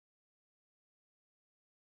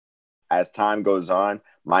as time goes on,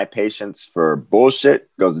 my patience for bullshit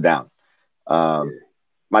goes down.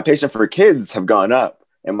 My patience for kids have gone up,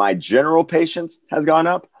 and my general patience has gone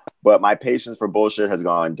up, but my patience for bullshit has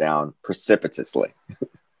gone down precipitously.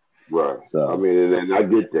 Right. So I mean, and I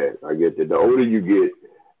get that. I get that. The older you get,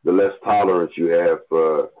 the less tolerance you have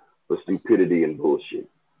for stupidity and bullshit.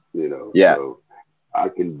 You know. Yeah. So I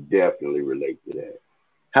can definitely relate to that.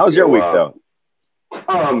 How's your week though?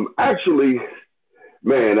 Actually,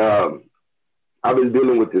 man, I've been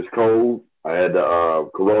dealing with this cold. I had the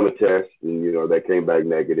corona test, and that came back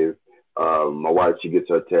negative. My wife, she gets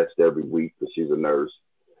her test every week because she's a nurse,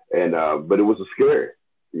 and but it was a scare,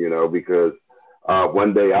 because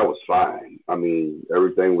one day I was fine. I mean,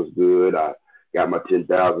 everything was good. I got my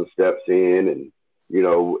 10,000 steps in, and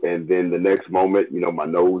and then the next moment, my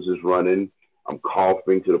nose is running. I'm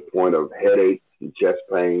coughing to the point of headaches and chest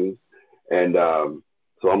pains, and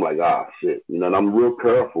so I'm like, shit, and I'm real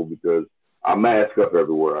careful because I mask up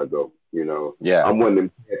everywhere I go. Yeah. I'm one of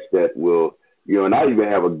them cats that will, and I even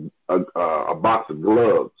have a box of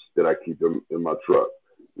gloves that I keep in my truck.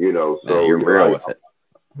 So man, you're real with it.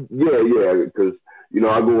 Yeah, because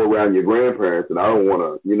I go around your grandparents and I don't want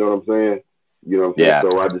to, you know what I'm saying? Yeah.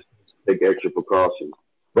 So I just take extra precautions.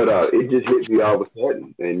 But it just hit me all of a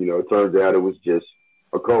sudden, and it turns out it was just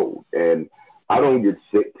a cold, and I don't get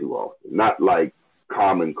sick too often, not like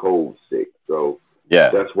common cold sick. So yeah,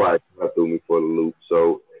 that's why it threw me for the loop.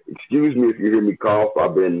 So excuse me if you hear me cough.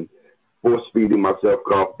 I've been force feeding myself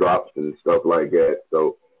cough drops and stuff like that.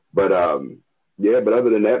 So, but but other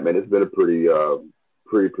than that, man, it's been a pretty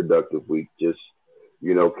productive week. Just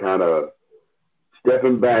kind of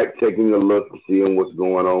stepping back, taking a look, seeing what's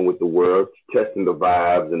going on with the world, testing the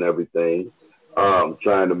vibes and everything.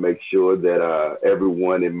 Trying to make sure that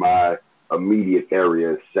everyone in my immediate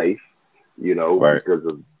area is safe. right. Because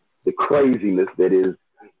of the craziness that is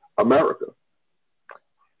America.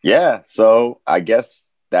 Yeah, so I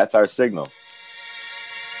guess that's our signal.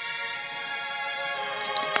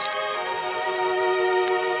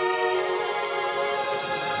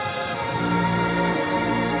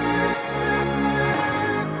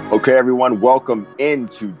 Okay, everyone, welcome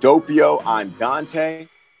into Doppio. I'm Dante.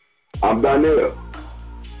 I'm Daniel.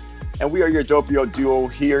 And we are your Doppio duo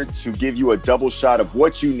here to give you a double shot of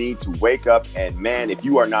what you need to wake up. And man, if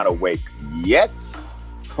you are not awake yet,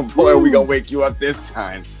 boy, are we gonna wake you up this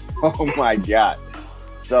time. Oh my God.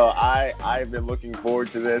 So I've been looking forward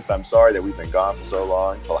to this. I'm sorry that we've been gone for so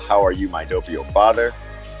long. Well, how are you, my Doppio father?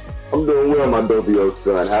 I'm doing well, my Doppio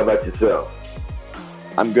son. How about yourself?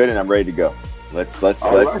 I'm good and I'm ready to go. Let's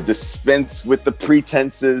right. dispense with the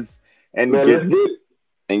pretenses and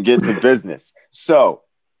Man, get to business. So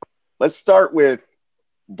let's start with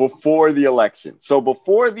before the election. So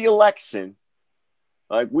before the election,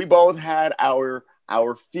 like we both had our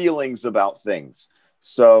feelings about things.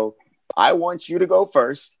 So I want you to go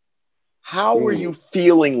first. How were you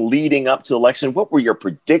feeling leading up to the election? What were your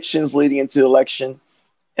predictions leading into the election?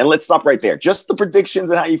 And let's stop right there. Just the predictions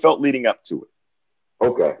and how you felt leading up to it.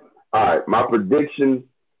 Okay. All right. My prediction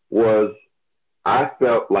was I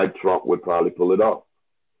felt like Trump would probably pull it off.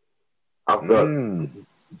 I felt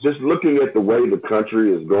just looking at the way the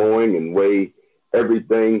country is going and way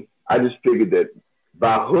everything, I just figured that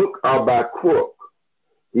by hook or by crook,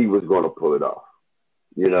 he was going to pull it off.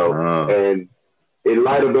 And in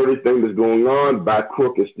light of everything that's going on, by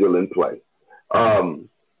crook is still in play.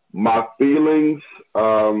 My feelings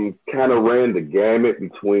kind of ran the gamut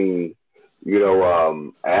between,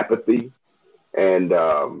 apathy and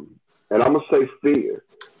I'm gonna say fear,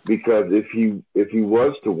 because if he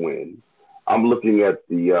was to win, I'm looking at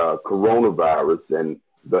the coronavirus and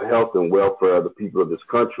the health and welfare of the people of this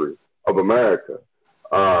country, of America,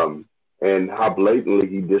 and how blatantly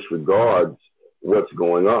he disregards what's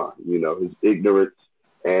going on, his ignorance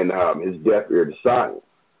and his deaf ear to science.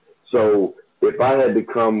 So if I had to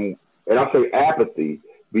come, and I say apathy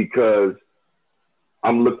because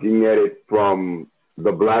I'm looking at it from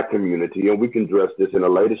the Black community, and we can address this in a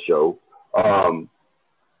later show.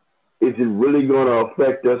 Is it really going to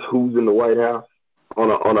affect us who's in the White House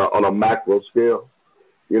on a macro scale?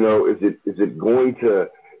 Is it going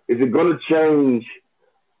to change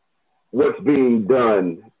what's being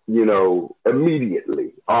done,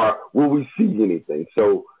 immediately, or will we see anything?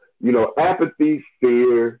 So, apathy,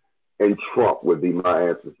 fear, and Trump would be my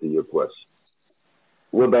answers to your question.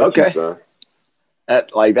 What about you, sir?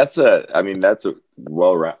 That's a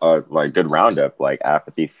good roundup, like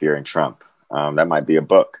apathy, fear, and Trump. That might be a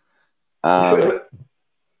book.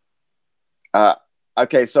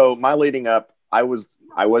 Okay, so my leading up, I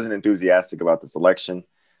wasn't enthusiastic about this election,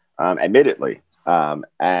 admittedly.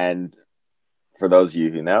 And for those of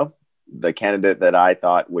you who know, the candidate that I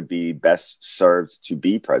thought would be best served to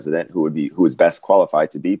be president, who is best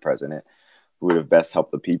qualified to be president, who would have best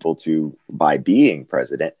helped the people by being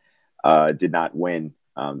president, did not win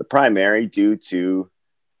the primary due to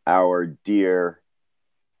our dear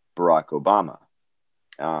Barack Obama.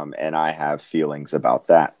 And I have feelings about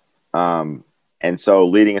that. And so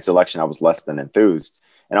leading into election, I was less than enthused.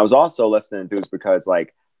 And I was also less than enthused because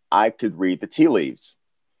like I could read the tea leaves.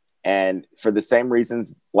 And for the same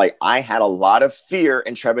reasons, like I had a lot of fear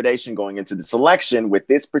and trepidation going into this election with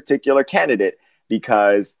this particular candidate,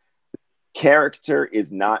 because character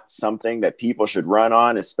is not something that people should run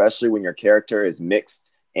on, especially when your character is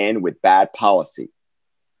mixed in with bad policy.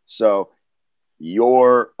 So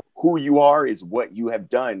who you are is what you have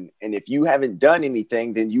done. And if you haven't done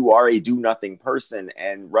anything, then you are a do-nothing person,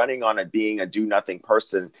 and running on being a do-nothing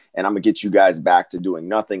person, and I'm gonna get you guys back to doing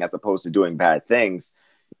nothing as opposed to doing bad things.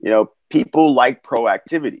 You know, people like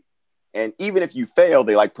proactivity. And even if you fail,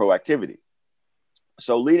 they like proactivity.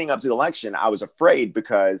 So leading up to the election, I was afraid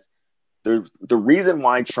because the reason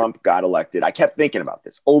why Trump got elected, I kept thinking about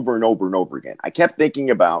this over and over and over again. I kept thinking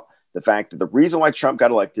about the fact that the reason why Trump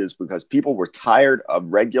got elected is because people were tired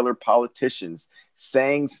of regular politicians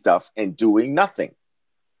saying stuff and doing nothing.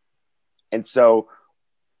 And so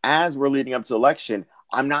as we're leading up to the election,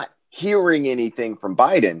 I'm not hearing anything from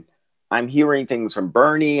Biden. I'm hearing things from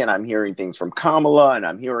Bernie, and I'm hearing things from Kamala, and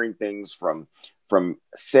I'm hearing things from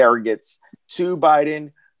surrogates to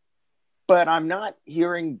Biden, but I'm not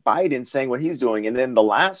hearing Biden saying what he's doing. And then the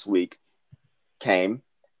last week came,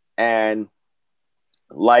 and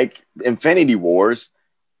like Infinity Wars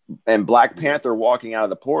and Black Panther walking out of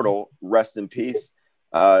the portal, rest in peace,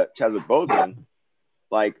 Chadwick Boseman,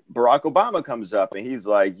 like Barack Obama comes up and he's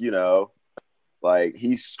like, you know, like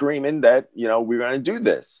he's screaming that, you know, we're going to do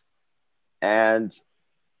this. And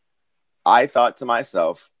I thought to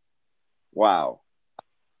myself, wow,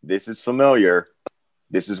 this is familiar.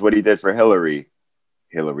 This is what he did for Hillary.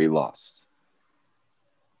 Hillary lost.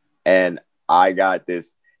 And I got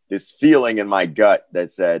this feeling in my gut that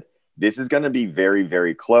said, this is going to be very,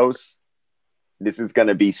 very close. This is going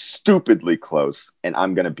to be stupidly close, and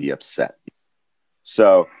I'm going to be upset.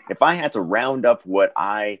 So if I had to round up what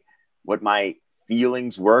my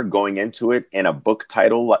feelings were going into it in a book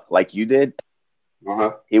title like you did,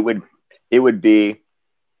 it would be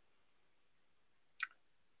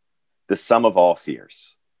The Sum of All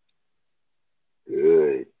Fears.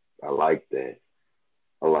 Good. I like that.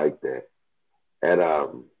 And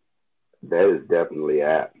that is definitely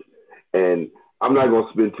apt. And I'm not going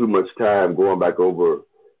to spend too much time going back over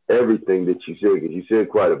everything that you said, because you said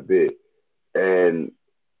quite a bit. And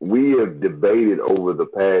we have debated over the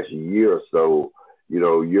past year or so, you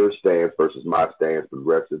know, your stance versus my stance,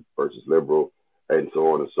 progressive versus liberal, and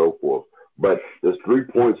so on and so forth. But there's 3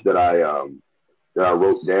 points that I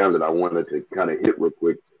wrote down that I wanted to kind of hit real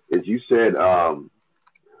quick. Is you said a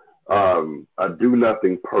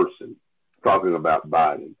do-nothing person, talking about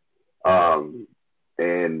Biden,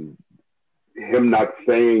 and him not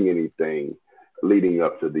saying anything leading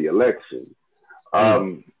up to the election.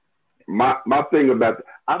 My thing about,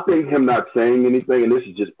 I think him not saying anything, and this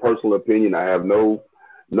is just personal opinion, I have no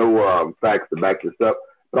facts to back this up,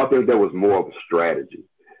 but I think that was more of a strategy,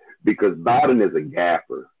 because Biden is a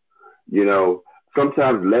gaffer. You know,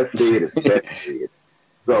 sometimes less said is better said.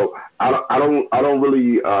 So I don't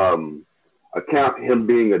really account him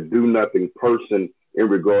being a do nothing person in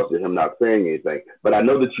regards to him not saying anything. But I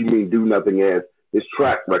know that you mean do nothing as his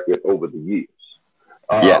track record over the years.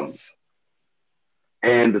 Yes.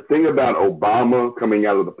 And the thing about Obama coming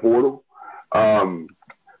out of the portal,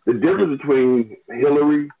 the difference between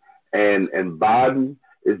Hillary and Biden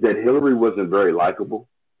is that Hillary wasn't very likable,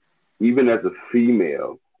 even as a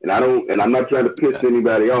female. And I'm not trying to piss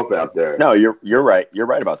anybody off out there. No, you're right. You're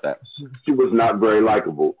right about that. She was not very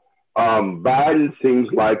likable. Biden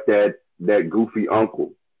seems like that goofy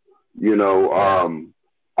uncle, you know,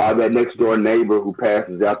 that next door neighbor who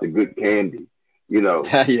passes out the good candy, you know.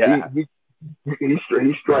 Yeah. He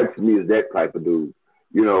strikes me as that type of dude,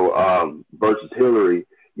 you know, versus Hillary,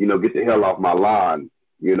 you know, get the hell off my lawn,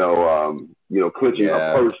 you know, clenching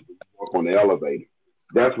her purse on the elevator.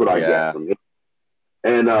 That's what I get from him.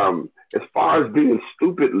 And as far as being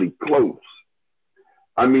stupidly close,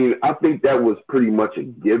 I mean, I think that was pretty much a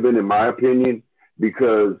given, in my opinion,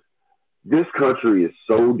 because this country is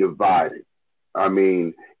so divided. I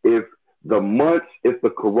mean, if the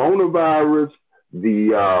coronavirus,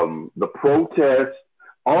 the protests,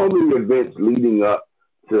 all the events leading up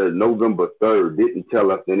to November 3rd didn't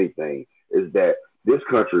tell us anything, is that this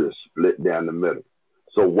country is split down the middle.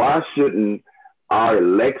 So why shouldn't our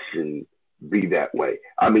election be that way.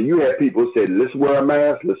 I mean, you had people say, let's wear a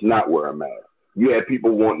mask, let's not wear a mask. You had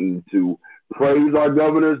people wanting to praise our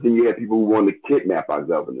governors, then you had people who wanted to kidnap our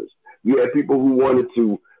governors. You had people who wanted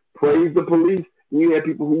to praise the police, and you had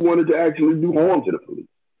people who wanted to actually do harm to the police.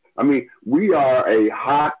 I mean, we are a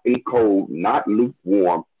hot and cold, not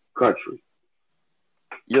lukewarm country.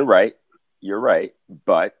 You're right. You're right.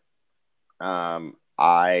 But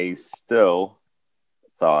I still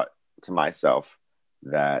thought to myself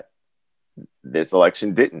that this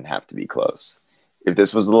election didn't have to be close. If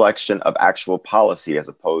this was an election of actual policy as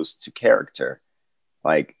opposed to character,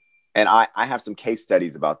 like, and I have some case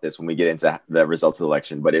studies about this when we get into the results of the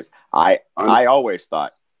election. But if I always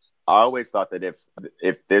thought that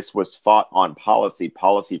if this was fought on policy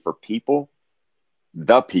for people,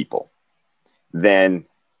 the people, then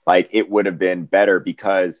like it would have been better,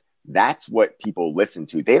 because that's what people listen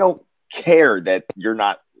to. They don't care that you're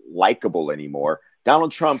not likable anymore.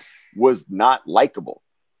 Donald Trump was not likable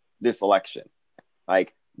this election.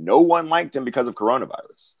 Like, no one liked him because of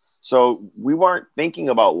coronavirus. So we weren't thinking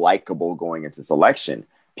about likable going into this election.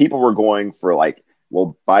 People were going for like,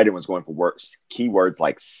 well, Biden was going for keywords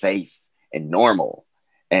like safe and normal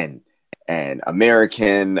and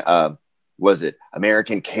American,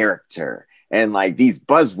 American character, and like these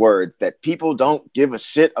buzzwords that people don't give a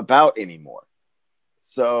shit about anymore.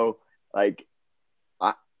 So like,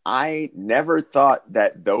 I never thought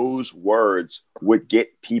that those words would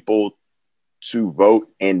get people to vote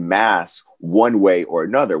en masse one way or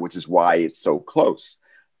another, which is why it's so close.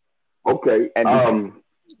 Okay. And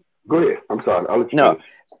go ahead. I'm sorry. I'll let you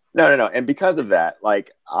no. And because of that,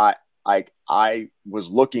 like I was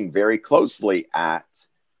looking very closely at,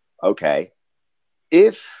 okay,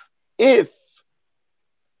 if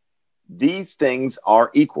these things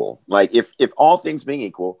are equal, like if all things being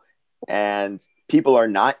equal and people are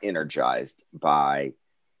not energized by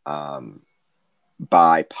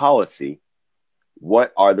policy,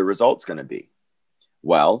 what are the results going to be?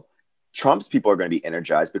 Well, Trump's people are going to be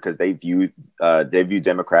energized because they view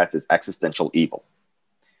Democrats as existential evil.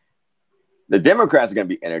 The Democrats are going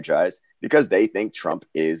to be energized because they think Trump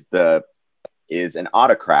is an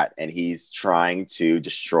autocrat and he's trying to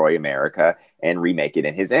destroy America and remake it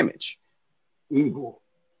in his image. Evil.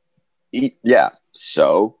 Yeah.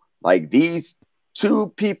 So like these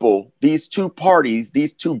two people, these two parties,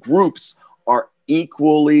 these two groups are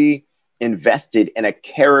equally invested in a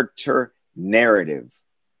character narrative.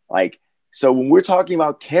 Like, so when we're talking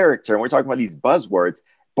about character and we're talking about these buzzwords,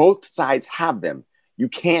 both sides have them. You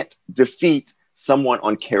can't defeat someone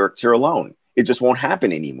on character alone. It just won't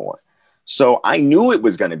happen anymore. So I knew it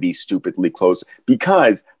was going to be stupidly close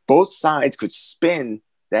because both sides could spin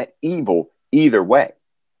that evil either way.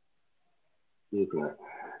 Okay.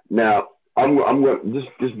 Now, I'm going to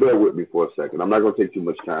just bear with me for a second. I'm not going to take too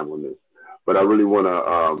much time on this, but I really want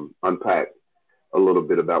to unpack a little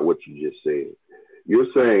bit about what you just said. You're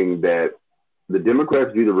saying that the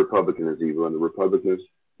Democrats view the Republicans as evil and the Republicans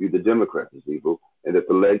view the Democrats as evil, and that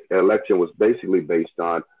the election was basically based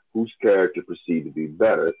on whose character perceived to be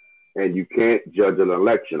better, and you can't judge an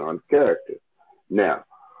election on character. Now,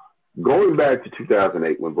 going back to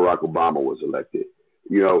 2008 when Barack Obama was elected,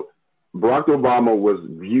 you know, Barack Obama was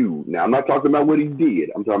viewed, now I'm not talking about what he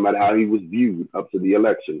did, I'm talking about how he was viewed up to the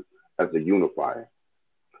election as a unifier.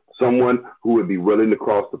 Someone who would be willing to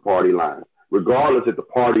cross the party line, regardless if the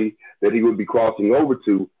party that he would be crossing over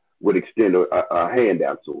to would extend a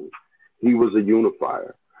handout to him. He was a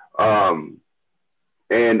unifier.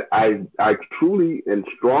 And I truly and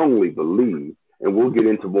strongly believe, and we'll get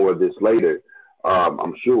into more of this later,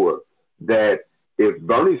 I'm sure, that if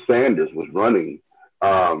Bernie Sanders was running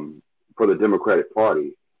for the Democratic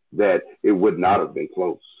Party, that it would not have been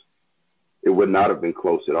close. It would not have been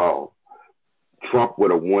close at all. Trump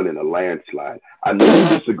would have won in a landslide. I know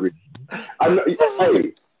you disagree.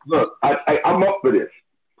 Hey, look, I'm up for this.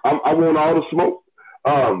 I want all the smoke.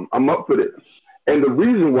 I'm up for this. And the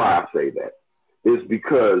reason why I say that is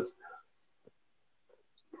because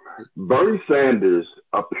Bernie Sanders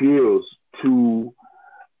appeals to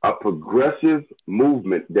a progressive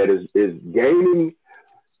movement that is gaining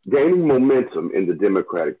momentum in the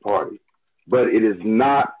Democratic Party, but it is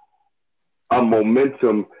not a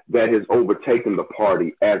momentum that has overtaken the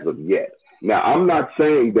party as of yet. Now, I'm not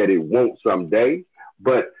saying that it won't someday,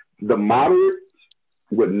 but the moderates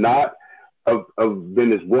would not have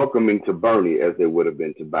been as welcoming to Bernie as they would have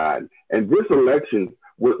been to Biden. And this election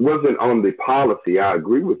wasn't on the policy. I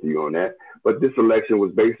agree with you on that. But this election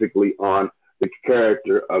was basically on the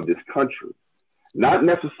character of this country, not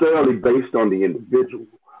necessarily based on the individual,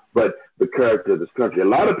 but the character of this country. A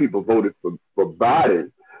lot of people voted for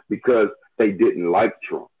Biden because they didn't like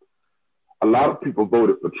Trump. a lot of people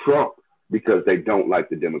voted for Trump because they don't like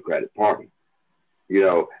the Democratic Party, you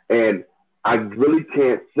know. And I really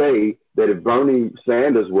can't say that if Bernie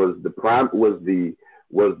Sanders was the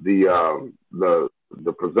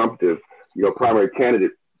presumptive, you know, primary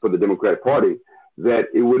candidate for the Democratic Party, that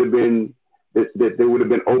it would have been that they would have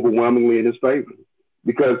been overwhelmingly in his favor.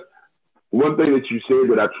 Because one thing that you said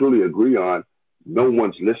that I truly agree on, no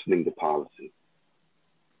one's listening to policy.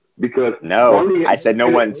 Because no, I said no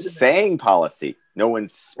one's saying policy. No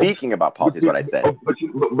one's speaking about policy is what I said. But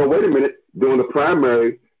wait a minute. During the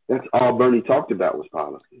primary, that's all Bernie talked about was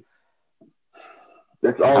policy.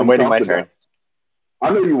 That's all. I'm waiting my turn. I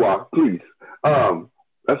know you are. Please.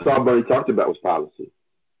 That's all Bernie talked about was policy,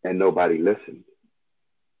 and nobody listened.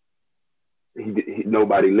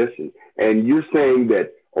 Nobody listened. And you're saying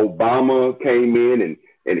that Obama came in and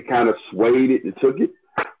it kind of swayed it and took it.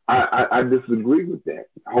 I disagree with that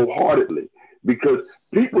wholeheartedly, because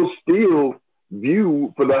people still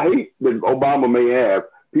view, for the hate that Obama may have,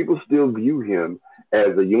 people still view him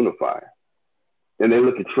as a unifier, and they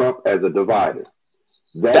look at Trump as a divider.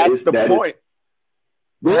 That's the point.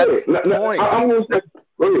 That's the point. I'm going to say,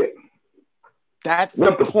 go ahead. That's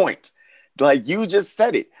the point. Like, you just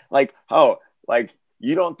said it. Like,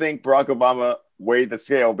 you don't think Barack Obama weighed the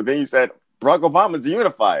scale, but then you said Barack Obama's a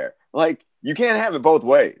unifier. Like, you can't have it both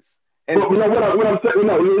ways. And what I'm saying,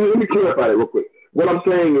 let me clarify that real quick. What I'm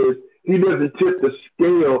saying is, he doesn't tip the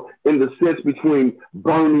scale in the sense between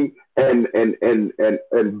Bernie and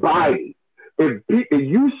Biden. If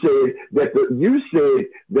you said that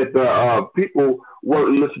the people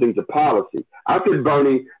weren't listening to policy, I said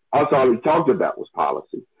Bernie, that's all he talked about was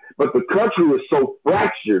policy. But the country is so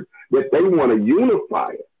fractured that they want to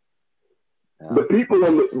unify it. The people,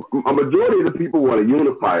 a majority of the people want to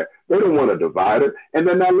unify it. They don't want to divide it, and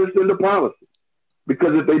they're not listening to policy.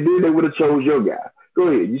 Because if they did, they would have chose your guy. Go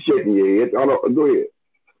ahead. You shaking your head. Go ahead.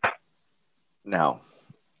 No,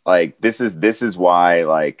 like this is why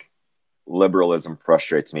like liberalism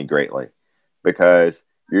frustrates me greatly, because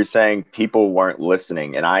you're saying people weren't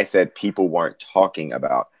listening, and I said people weren't talking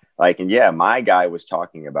about, like, and yeah, my guy was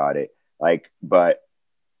talking about it, like, but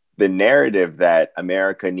the narrative that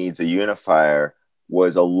America needs a unifier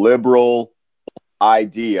was a liberal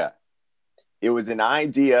idea. It was an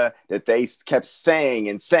idea that they kept saying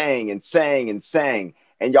and saying and saying and saying,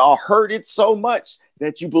 and y'all heard it so much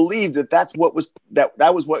that you believed that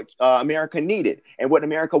that was what America needed and what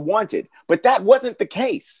America wanted. But that wasn't the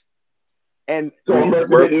case. And let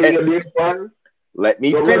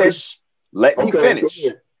me finish. Let me finish.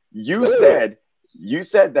 You said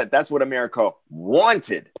that that's what America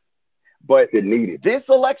wanted, but this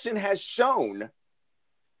election has shown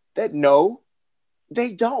that no,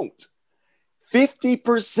 they don't.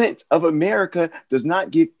 50% of America does not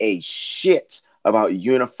give a shit about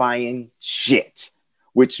unifying shit,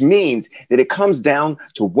 which means that it comes down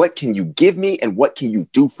to what can you give me and what can you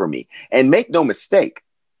do for me? And make no mistake,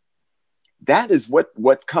 that is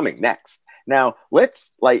what's coming next. Now,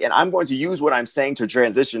 and I'm going to use what I'm saying to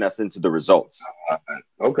transition us into the results.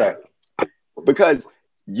 Okay. Because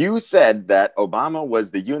you said that Obama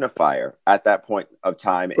was the unifier at that point of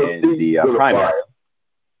time in the primary.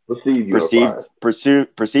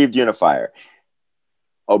 Perceived unifier.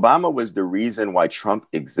 Obama was the reason why Trump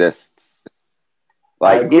exists.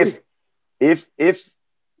 Like, if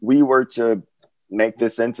we were to make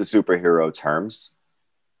this into superhero terms,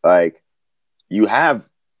 like, you have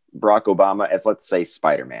Barack Obama as, let's say,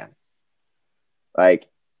 Spider-Man. Like,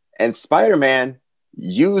 and Spider-Man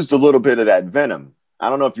used a little bit of that venom. I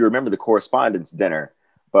don't know if you remember the Correspondents' Dinner,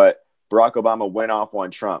 but Barack Obama went off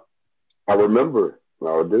on Trump. I remember.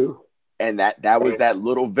 I do. And that was that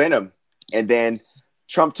little venom. And then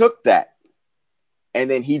Trump took that. And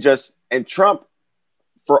then Trump,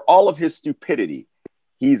 for all of his stupidity,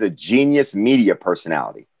 he's a genius media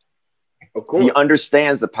personality. Of course. He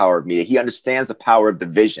understands the power of media. He understands the power of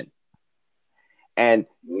division. And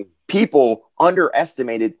people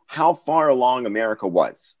underestimated how far along America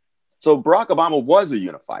was. So Barack Obama was a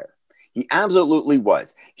unifier. He absolutely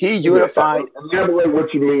was. He unified. Elaborate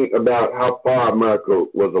what you mean about how far America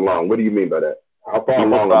was along. What do you mean by that? How far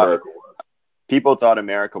along America was? People thought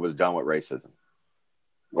America was done with racism.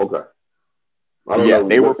 Okay.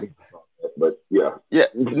 They were. But yeah. Yeah.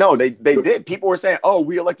 No, they did. People were saying, "Oh,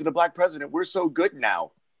 we elected a black president. We're so good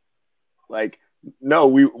now." Like, no,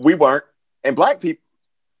 we weren't. And black people,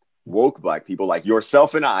 woke black people like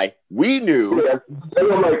yourself and I, we knew. Yeah. They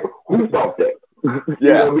were like, who thought that?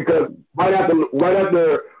 Yeah, because right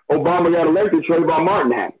after Obama got elected, Trayvon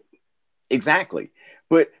Martin happened. Exactly,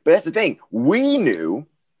 but that's the thing. We knew,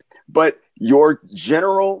 but your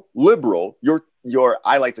general liberal, your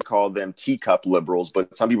I like to call them teacup liberals,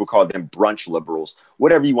 but some people call them brunch liberals,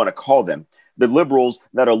 whatever you want to call them. The liberals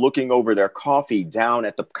that are looking over their coffee down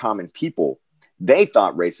at the common people, they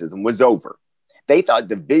thought racism was over. They thought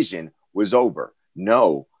division was over.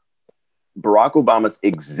 No, Barack Obama's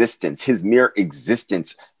existence, his mere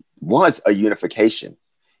existence, was a unification.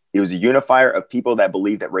 It was a unifier of people that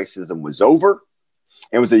believed that racism was over.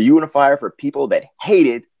 It was a unifier for people that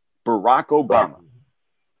hated Barack Obama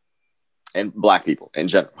and black people in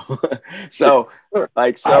general. So,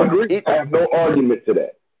 like, so I agree. I have no argument to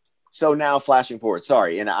that. So now, flashing forward,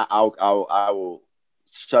 sorry, and I will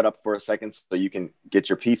shut up for a second so you can get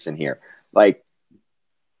your piece in here. Like,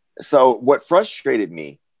 so what frustrated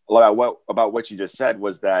me about what you just said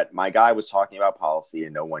was that my guy was talking about policy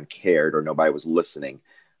and no one cared or nobody was listening.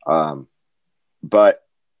 But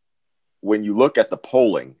when you look at the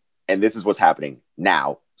polling, and this is what's happening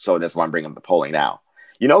now, so that's why I'm bringing up the polling now.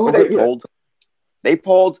 You know who they polled? They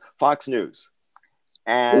polled Fox News.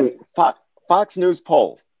 And Fox News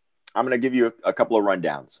polled. I'm going to give you a couple of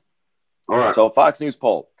rundowns. All right. So Fox News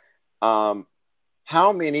poll.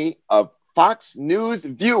 How many of Fox News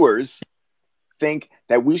viewers think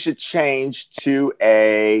that we should change to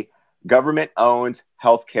a government-owned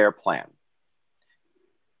healthcare plan?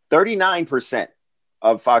 39%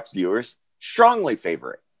 of Fox viewers strongly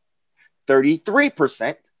favor it.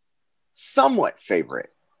 33% somewhat favor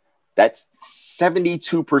it. That's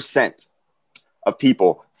 72% of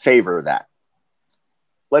people favor that.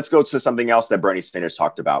 Let's go to something else that Bernie Sanders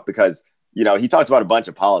talked about, because, you know, he talked about a bunch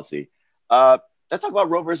of policy. Let's talk about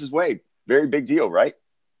Roe versus Wade. Very big deal, right?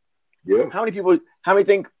 Yeah. How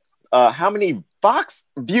many Fox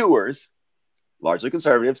viewers, largely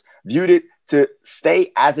conservatives, viewed it to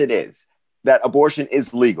stay as it is, that abortion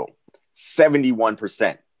is legal?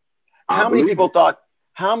 71%. How many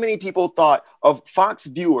people thought of Fox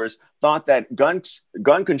viewers thought that gun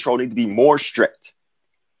control needed to be more strict?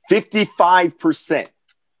 55%.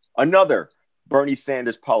 Another Bernie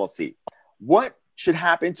Sanders policy. What should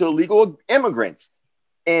happen to illegal immigrants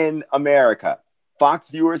in America? Fox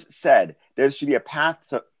viewers said there should be a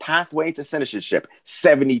pathway to citizenship.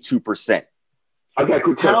 72%. I got a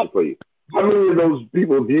quick question for you. How many of those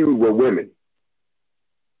people viewed were women?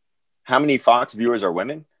 How many Fox viewers are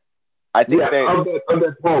women? I think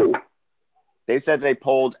that poll. They said they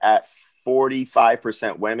polled at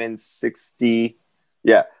 45% women,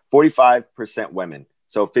 45% women.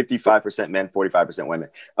 So 55% men, 45% women.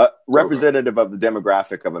 Representative of the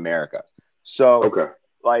demographic of America. So,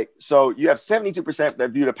 so you have 72%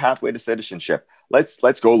 that viewed a pathway to citizenship.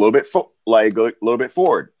 Let's go a little bit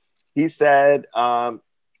forward. He said,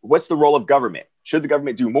 what's the role of government? Should the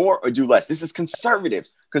government do more or do less? This is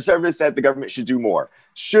conservatives. Conservatives said the government should do more.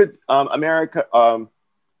 Should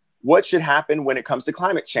what should happen when it comes to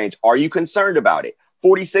climate change? Are you concerned about it?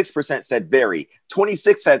 46% said very.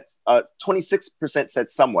 26% said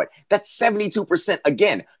somewhat. That's 72%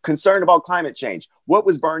 again, concerned about climate change. What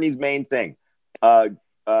was Bernie's main thing?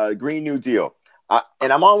 Green New Deal.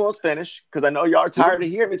 And I'm almost finished because I know y'all are tired of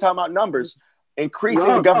hearing me talking about numbers.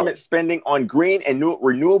 Increasing the government spending on green and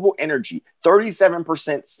renewable energy.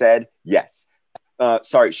 37% said yes.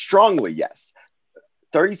 Strongly yes.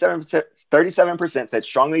 37% said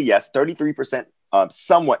strongly yes. 33%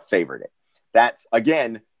 somewhat favored it. That's,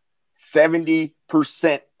 again, 70%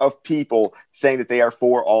 of people saying that they are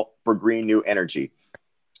for green new energy.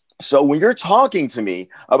 So when you're talking to me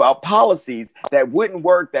about policies that wouldn't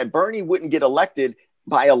work, that Bernie wouldn't get elected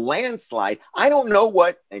by a landslide, I don't know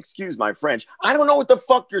what, excuse my French, I don't know what the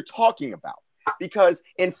fuck you're talking about. Because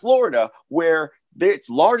in Florida, where it's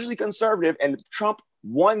largely conservative and Trump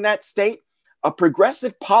won that state, a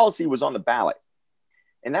progressive policy was on the ballot.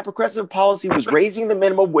 And that progressive policy was raising the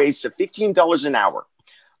minimum wage to $15 an hour,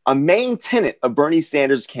 a main tenet of Bernie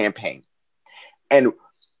Sanders' campaign. And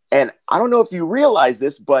I don't know if you realize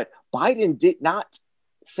this, but Biden did not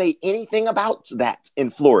say anything about that in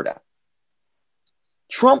Florida.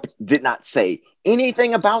 Trump did not say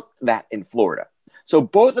anything about that in Florida. So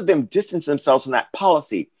both of them distanced themselves from that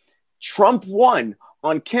policy. Trump won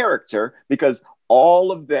on character because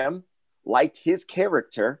all of them liked his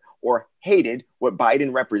character or hated what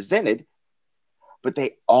Biden represented, but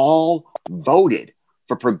they all voted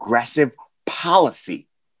for progressive policy.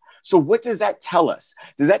 So what does that tell us?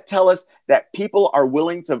 Does that tell us that people are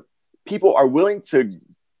willing to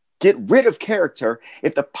get rid of character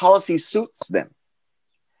if the policy suits them?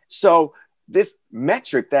 So this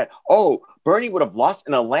metric that, Bernie would have lost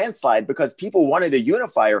in a landslide because people wanted a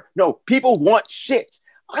unifier. No, people want shit.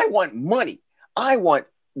 I want money. I want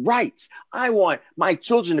rights. I want my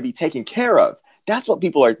children to be taken care of. That's what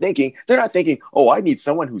people are thinking. They're not thinking, I need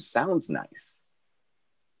someone who sounds nice.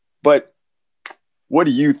 But what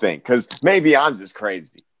do you think? Because maybe I'm just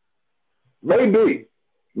crazy. Maybe,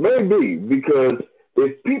 because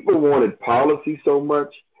if people wanted policy so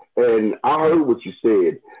much, and I heard what you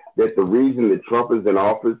said, that the reason that Trump is in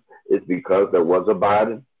office is because there was a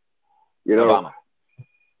Biden. You know,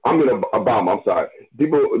 Obama. Obama. I'm sorry. The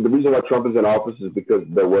reason why Trump is in office is because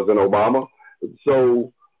there was an Obama.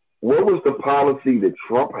 So, what was the policy that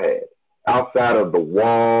Trump had outside of the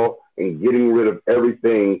wall and getting rid of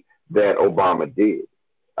everything that Obama did?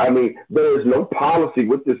 I mean, there is no policy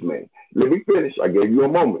with this man. Let me finish. I gave you a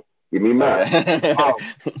moment. Give me mine.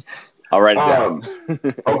 I'll write it down.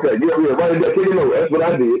 Okay, yeah, write it down. Take a note. That's what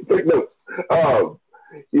I did. Take notes.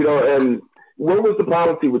 You know, and what was the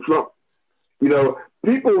policy with Trump? You know,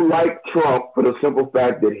 people like Trump for the simple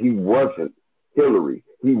fact that he wasn't Hillary,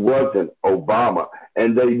 he wasn't Obama,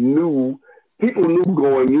 and people knew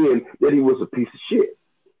going in that he was a piece of shit.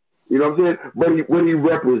 You know what I'm saying? But what he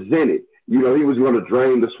represented, you know, he was going to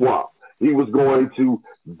drain the swamp. He was going to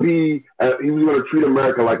he was going to treat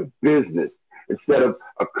America like a business instead of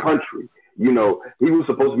a country. You know, he was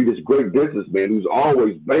supposed to be this great businessman who's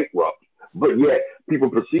always bankrupt, but yet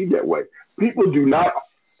people perceive that way. People do not,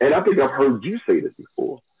 and I think I've heard you say this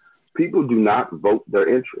before, people do not vote their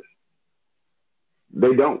interest.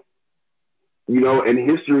 They don't. You know, and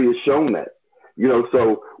history has shown that. You know,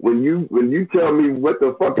 so when you tell me what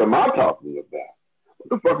the fuck am I talking about? What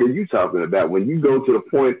the fuck are you talking about? When you go to the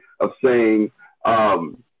point of saying,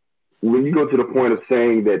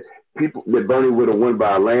 that Bernie would have won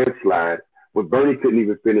by a landslide, but Bernie couldn't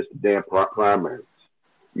even finish the damn primaries.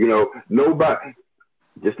 You know, nobody.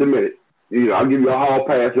 Just a minute. You know, I'll give you a hall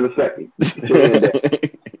pass in a second.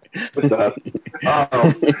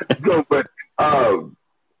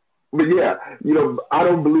 But yeah, you know, I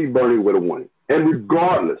don't believe Bernie would have won it. And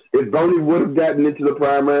regardless, if Bernie would have gotten into the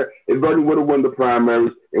primary, if Bernie would have won the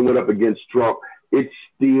primaries and went up against Trump, it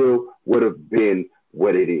still would have been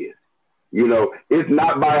what it is. You know, if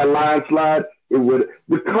not by a landslide, it would.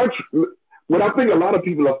 The country. What I think a lot of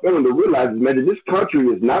people are failing to realize is, man, that this country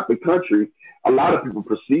is not the country a lot of people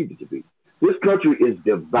perceive it to be. This country is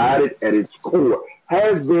divided at its core,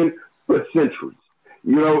 has been for centuries.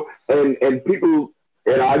 You know, and people.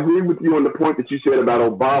 And I agree with you on the point that you said about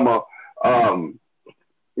Obama.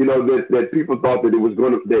 You know, that people thought that it was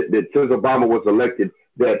going to, that since Obama was elected,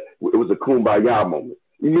 that it was a kumbaya moment.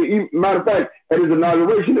 Matter of fact, at his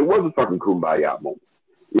inauguration, it was a fucking kumbaya moment.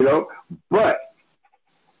 You know, but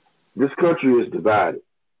this country is divided.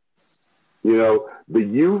 You know, the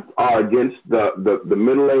youth are against the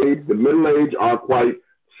middle age. The middle age are quite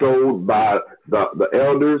sold by the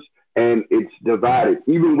elders, and it's divided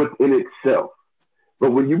even within itself.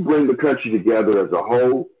 But when you bring the country together as a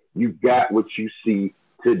whole, you got what you see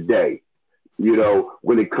today. You know,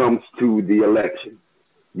 when it comes to the election,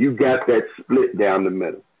 you got that split down the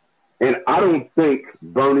middle. And I don't think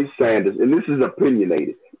Bernie Sanders, and this is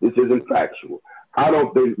opinionated, this isn't factual, I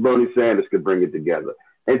don't think Bernie Sanders could bring it together.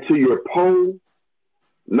 And to your poll,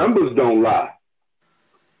 numbers don't lie.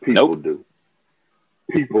 People do.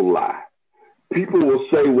 People lie. People will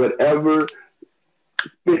say whatever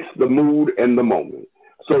fits the mood and the moment.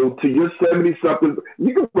 So to your 70-something,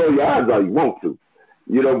 you can roll your eyes all you want to,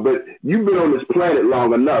 you know, but you've been on this planet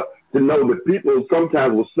long enough to know that people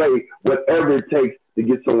sometimes will say whatever it takes to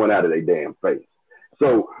get someone out of their damn face.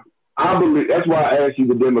 So I believe, that's why I asked you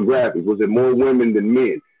the demographics. Was it more women than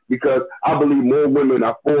men? Because I believe more women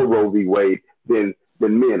are for Roe v. Wade than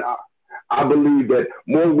men are. I believe that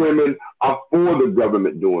more women are for the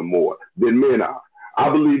government doing more than men are. I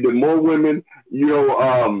believe that more women, you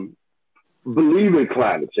know, believe in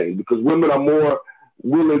climate change because women are more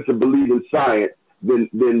willing to believe in science than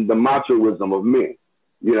the machoism of men.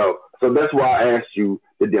 You know, so that's why I asked you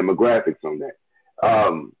the demographics on that.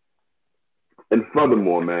 And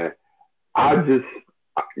furthermore, man,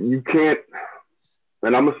 you can't,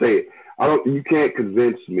 and I'm gonna say it, you can't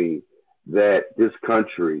convince me that this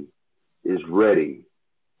country is ready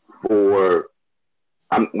for.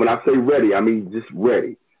 When I say ready, I mean just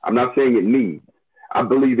ready. I'm not saying it needs. I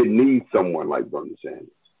believe it needs someone like Bernie Sanders.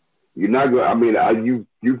 You're not going. I mean,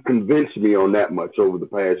 you've convinced me on that much over the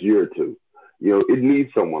past year or two. You know, it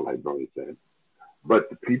needs someone like Bernie Sanders, but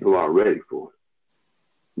the people aren't ready for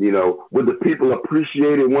it. You know, would the people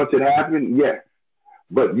appreciate it once it happened? Yes,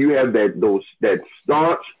 but you have that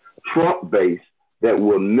staunch Trump base that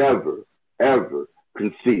will never ever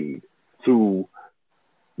concede to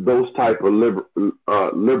those type of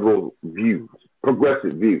liberal views,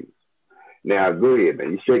 progressive views. Now, go ahead,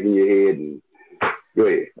 man. You're shaking your head, and go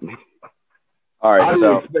ahead. All right, I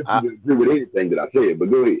didn't expect you to agree with anything that I said, but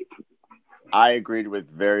go ahead. I agreed with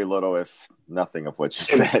very little, if nothing, of what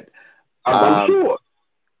you And said. I'm sure.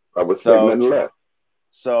 I would say So, nothing less.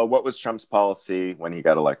 so what was Trump's policy when he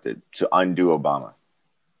got elected? To undo Obama.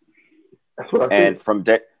 That's what I And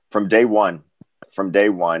said. from day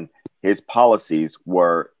one, his policies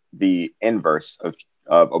were the inverse of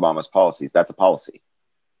Obama's policies. That's a policy.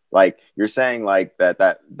 Like you're saying, like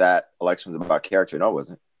that election was about character. No, it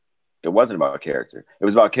wasn't. It wasn't about character. It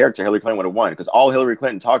was about character. Hillary Clinton would have won because all Hillary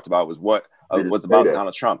Clinton talked about was what was about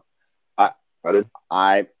Donald Trump.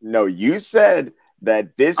 I no, you said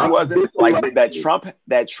that this wasn't like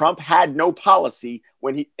that. Trump had no policy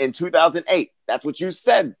when he in 2008. That's what you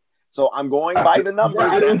said. So I'm going by the numbers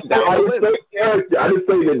down the list. I didn't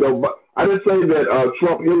say that though. I didn't say that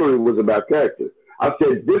Trump Hillary was about character. I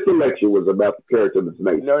said this election was about the character of this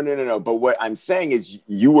nation. No. But what I'm saying is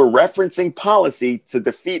you were referencing policy to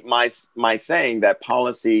defeat my saying that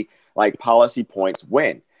policy points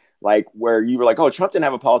win. Like where you were like, oh, Trump didn't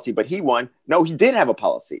have a policy, but he won. No, he did have a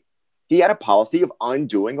policy. He had a policy of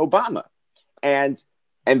undoing Obama. And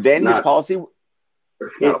then his policy.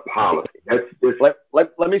 It's not a policy.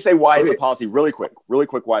 Let me say why it's a policy really quick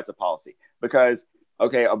why it's a policy. Because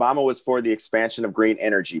okay, Obama was for the expansion of green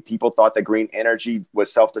energy. People thought that green energy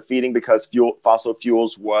was self-defeating because fossil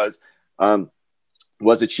fuels was a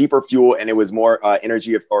cheaper fuel and it was more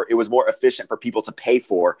energy or it was more efficient for people to pay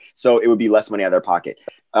for. So it would be less money out of their pocket.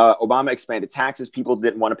 Obama expanded taxes. People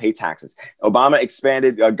didn't want to pay taxes. Obama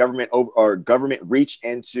expanded government reach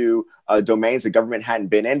into domains the government hadn't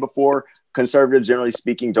been in before. Conservatives, generally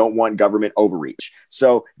speaking, don't want government overreach.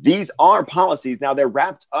 So these are policies. Now they're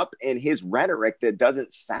wrapped up in his rhetoric that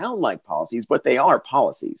doesn't sound like policies, but they are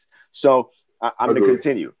policies. So I'm going to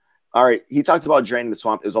continue. All right. He talked about draining the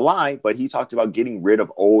swamp. It was a lie, but he talked about getting rid of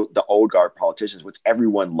the old guard politicians, which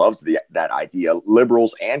everyone loves that idea.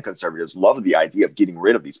 Liberals and conservatives love the idea of getting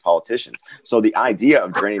rid of these politicians. So the idea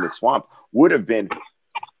of draining the swamp would have been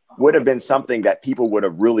something that people would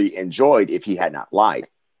have really enjoyed if he had not lied.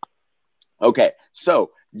 Okay. So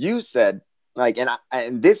you said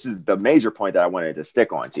and this is the major point that I wanted to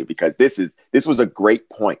stick on to, because this was a great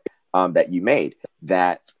point that you made,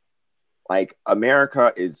 that like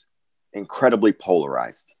America is incredibly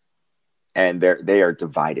polarized and they are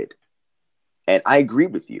divided. And I agree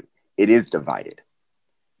with you. It is divided.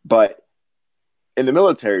 But in the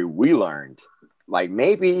military, we learned, like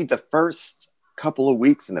maybe the first couple of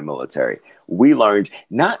weeks in the military, we learned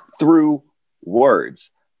not through words,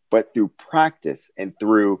 but through practice and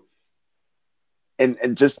through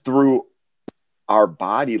and just through our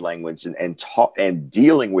body language and talk and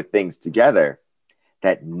dealing with things together,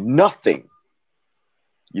 that nothing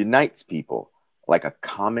unites people like a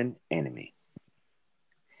common enemy.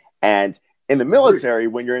 And in the military,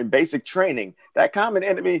 when you're in basic training, that common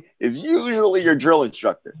enemy is usually your drill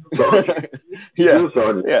instructor.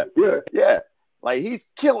 Yeah. Like he's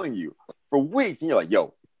killing you for weeks, and you're like,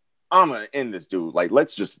 "Yo, I'm gonna end this dude. Like,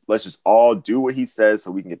 let's just all do what he says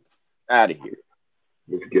so we can get out of here.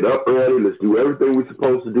 Let's get up early. Let's do everything we're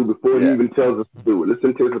supposed to do before he even tells us to do it. Let's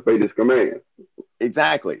anticipate his command."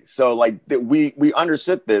 Exactly. So like we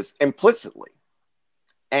understood this implicitly.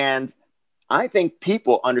 And I think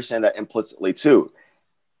people understand that implicitly too.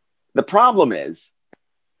 The problem is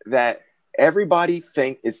that everybody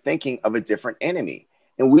is thinking of a different enemy.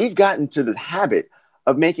 And we've gotten to the habit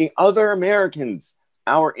of making other Americans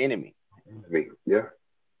our enemy. Yeah.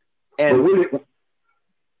 And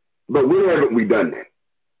but when haven't we done that?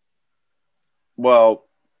 Well,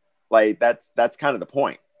 like that's kind of the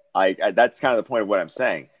point. That's kind of the point of what I'm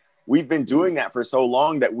saying. We've been doing that for so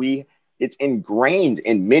long that it's ingrained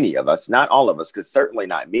in many of us, not all of us, because certainly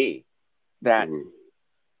not me, that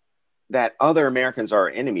other Americans are our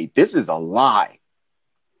enemy. This is a lie.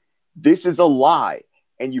 This is a lie.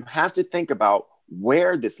 And you have to think about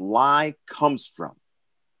where this lie comes from.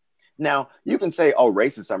 Now, you can say, oh,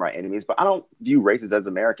 racists are my enemies, but I don't view racists as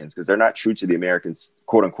Americans because they're not true to the Americans,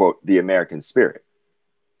 quote unquote, the American spirit.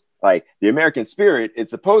 Like the American spirit,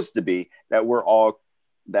 it's supposed to be that we're all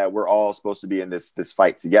supposed to be in this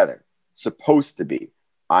fight together. Supposed to be.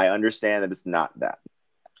 I understand that it's not that.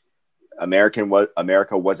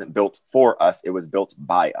 America wasn't built for us. It was built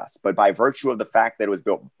by us. But by virtue of the fact that it was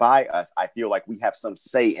built by us, I feel like we have some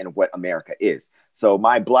say in what America is. So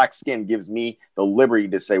my black skin gives me the liberty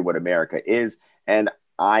to say what America is. And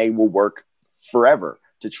I will work forever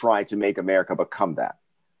to try to make America become that.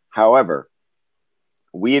 However,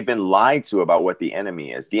 we have been lied to about what the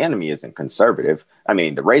enemy is. The enemy isn't conservative. I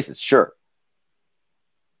mean, the racist, sure.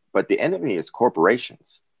 But the enemy is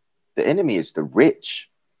corporations. The enemy is the rich.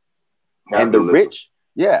 And the rich,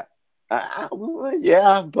 yeah.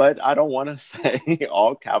 Yeah, but I don't want to say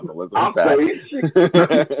all capitalism is I'll bad. say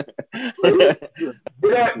it.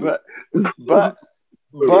 Get at me. but but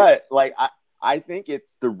but like I think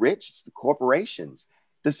it's the rich, it's the corporations.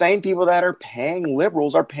 The same people that are paying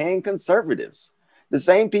liberals are paying conservatives. The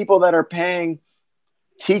same people that are paying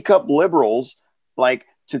teacup liberals like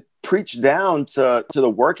to preach down to the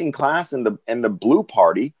working class and the blue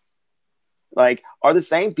party like are the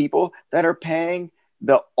same people that are paying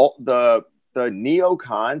the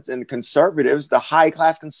neocons and conservatives, the high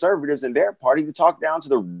class conservatives in their party to talk down to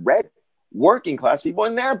the red working class people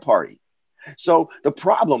in their party. So the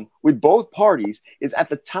problem with both parties is at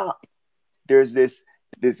the top, there's this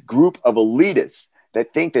group of elitists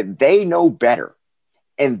that think that they know better,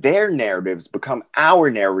 and their narratives become our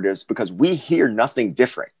narratives because we hear nothing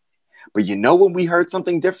different. But you know when we heard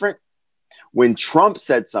something different? When Trump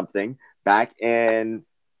said something back in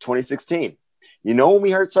 2016. You know when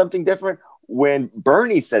we heard something different? When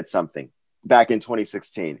Bernie said something back in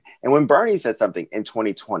 2016, and when Bernie said something in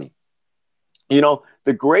 2020. You know,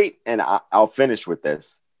 the great, and I'll finish with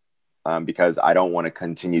this because I don't want to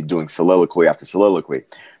continue doing soliloquy after soliloquy.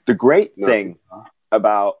 The great thing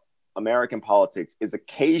about American politics is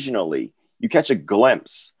occasionally you catch a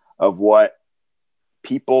glimpse of what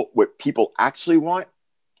people actually want,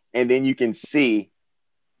 and then you can see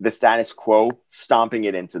the status quo stomping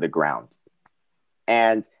it into the ground.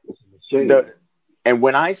 And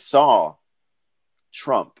when I saw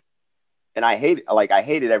Trump, and I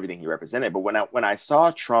hated everything he represented, but when I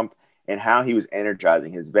saw Trump and how he was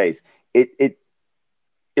energizing his base, it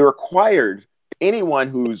required anyone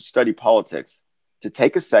who's studied politics to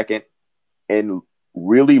take a second and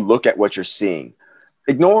really look at what you're seeing.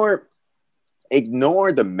 Ignore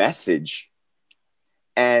the message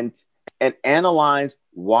and analyze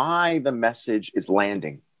why the message is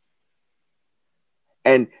landing.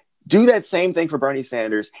 And do that same thing for Bernie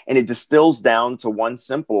Sanders, and it distills down to one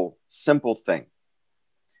simple thing,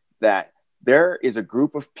 that there is a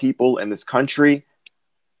group of people in this country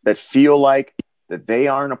that feel like that they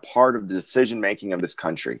aren't a part of the decision-making of this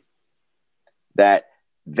country, that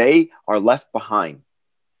they are left behind.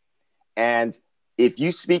 And if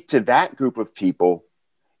you speak to that group of people,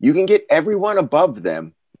 you can get everyone above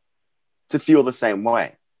them to feel the same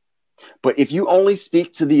way. But if you only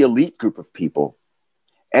speak to the elite group of people,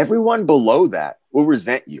 everyone below that will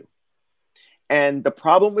resent you. And the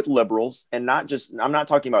problem with liberals, and I'm not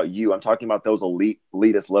talking about you, I'm talking about those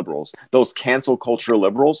elitist liberals, those cancel culture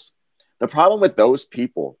liberals. The problem with those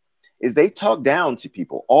people is they talk down to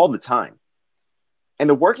people all the time. And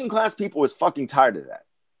the working class people is fucking tired of that.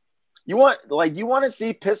 You want to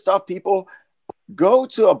see pissed off people? Go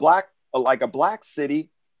to a black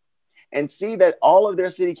city and see that all of their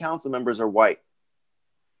city council members are white.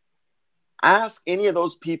 Ask any of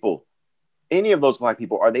those people, any of those black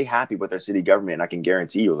people, are they happy with their city government? And I can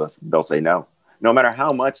guarantee you they'll say no. No matter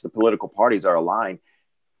how much the political parties are aligned,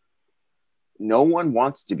 no one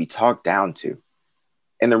wants to be talked down to.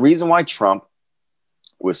 And the reason why Trump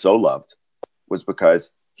was so loved was because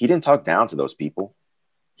he didn't talk down to those people.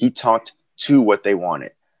 He talked to what they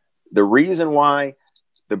wanted. The reason why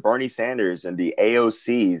the Bernie Sanders and the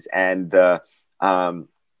AOCs and the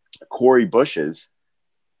Cori Bushes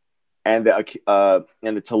and the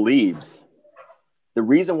Tlaibs, the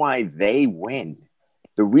reason why they win,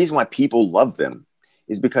 the reason why people love them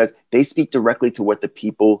is because they speak directly to what the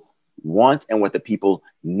people want and what the people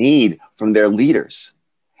need from their leaders.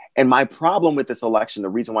 And my problem with this election, the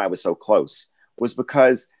reason why I was so close, was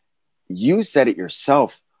because you said it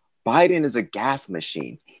yourself. Biden is a gaffe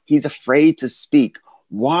machine. He's afraid to speak.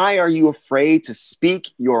 Why are you afraid to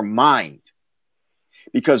speak your mind?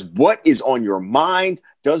 Because what is on your mind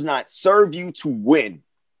does not serve you to win.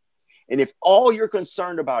 And if all you're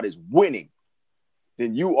concerned about is winning,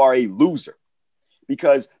 then you are a loser.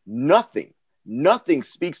 Because nothing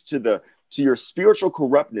speaks to your spiritual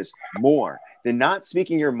corruptness more than not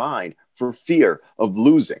speaking your mind for fear of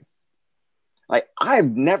losing. Like,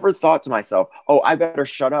 I've never thought to myself, oh, I better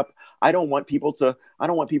shut up. I don't want people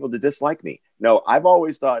to dislike me. No, I've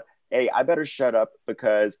always thought, hey, I better shut up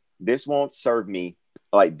because this won't serve me.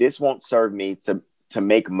 Like, this won't serve me to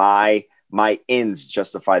make my ends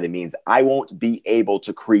justify the means. I won't be able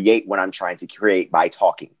to create what I'm trying to create by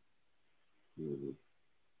talking. Mm-hmm.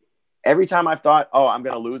 Every time I've thought, oh, I'm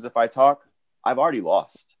going to lose if I talk, I've already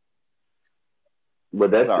lost.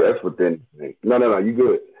 But that's with anything. No, you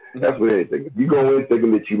good. Mm-hmm. That's with anything. If you go in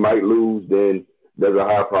thinking that you might lose, then there's a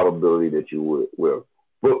high probability that you will.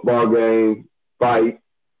 Football game, fight,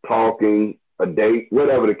 talking, a date,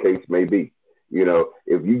 whatever the case may be. You know,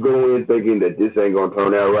 if you go in thinking that this ain't going to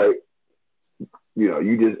turn out right,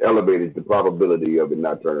 you just elevated the probability of it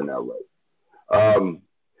not turning out right.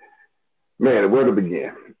 Man, where to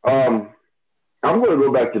begin? I'm going to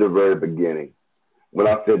go back to the very beginning when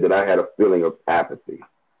I said that I had a feeling of apathy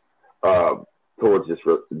uh, towards this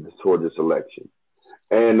election.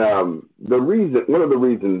 And one of the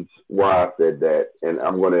reasons why I said that, and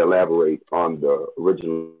I'm going to elaborate on the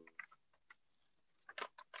original.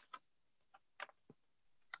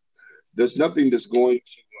 There's nothing that's going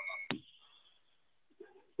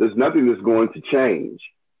There's nothing that's going to change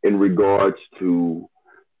in regards to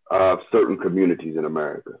certain communities in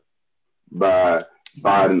America by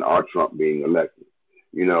Biden or Trump being elected.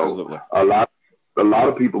 Absolutely. A lot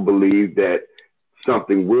of people believe that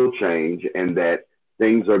something will change and that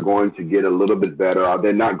things are going to get a little bit better or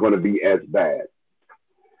they're not going to be as bad.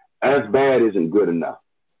 As bad isn't good enough.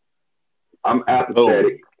 I'm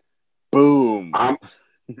apathetic. Boom.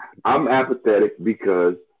 I'm apathetic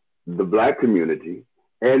because the Black community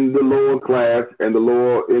and the lower class and the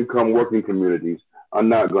lower income working communities are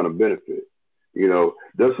not going to benefit.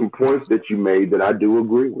 There's some points that you made that I do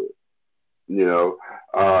agree with.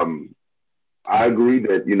 I agree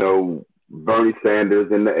that, Bernie Sanders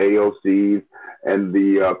and the AOCs and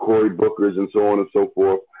the Cory Bookers and so on and so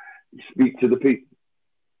forth speak to the people.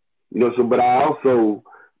 But I also,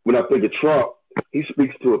 when I think of Trump, he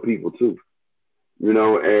speaks to a people too.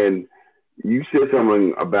 And you said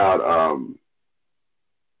something about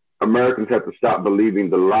Americans have to stop believing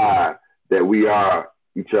the lie that we are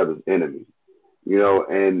each other's enemies.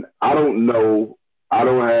 And I don't know, I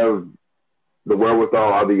don't have the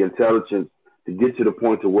wherewithal or the intelligence to get to the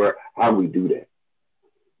point to where how we do that.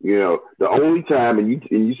 The only time, and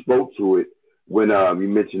you spoke to it when you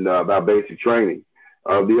mentioned about basic training,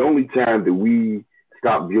 the only time that we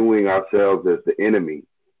stop viewing ourselves as the enemy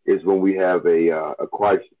is when we have a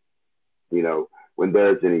crisis. When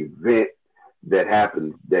there's an event that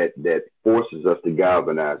happens that forces us to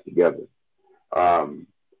galvanize together.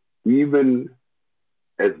 Even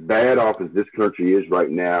as bad off as this country is right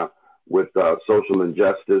now with social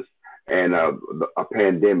injustice and a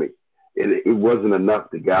pandemic, it wasn't enough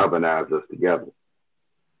to galvanize us together.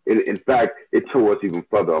 In fact, it tore us even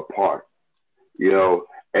further apart.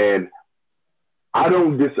 And I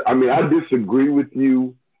disagree with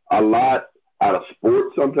you a lot out of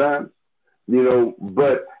sport sometimes,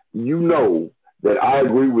 but that I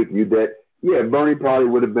agree with you that, yeah, Bernie probably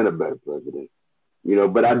would have been a better president,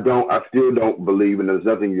 but I still don't believe, and there's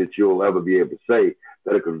nothing that you'll ever be able to say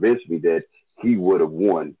that'll convince me that he would have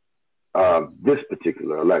won this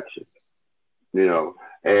particular election,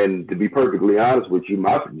 and to be perfectly honest with you,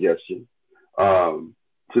 my suggestion to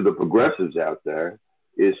the progressives out there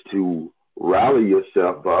is to rally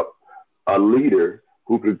yourself up a leader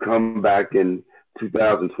who could come back in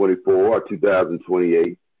 2024 or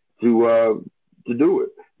 2028 to do it.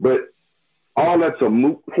 But all that's a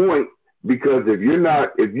moot point because if you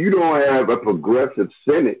don't have a progressive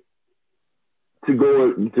Senate to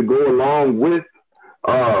go along with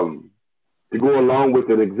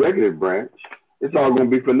an executive branch, it's all going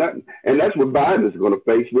to be for nothing. And that's what Biden is going to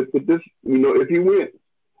face with this, if he wins.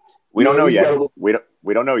 We don't know yet. We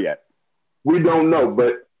don't know yet. We don't know,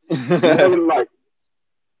 but like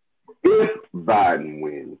if Biden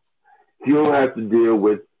wins, he'll have to deal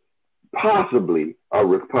with possibly a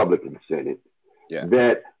Republican Senate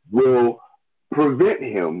that will prevent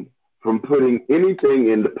him from putting anything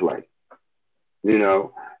into play.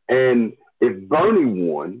 And if Bernie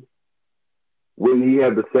won, wouldn't he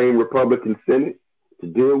have the same Republican Senate to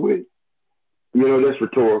deal with? That's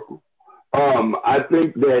rhetorical. I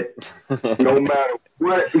think that no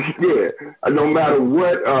matter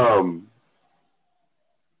what,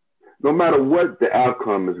 no matter what the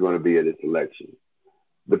outcome is going to be of this election,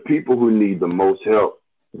 the people who need the most help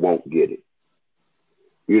won't get it.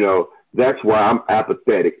 That's why I'm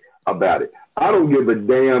apathetic about it. I don't give a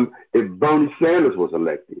damn if Bernie Sanders was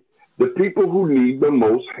elected. The people who need the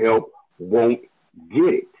most help won't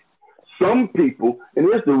get it. Some people, and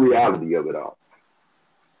here's the reality of it all,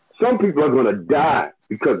 some people are going to die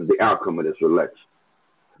because of the outcome of this election.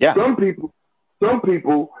 Yeah. Some people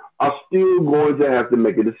are still going to have to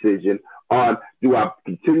make a decision on, do I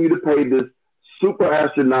continue to pay this super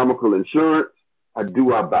astronomical insurance or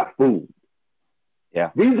do I buy food?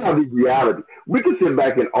 Yeah. These are the realities. We can sit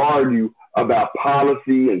back and argue about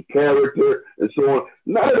policy and character and so on.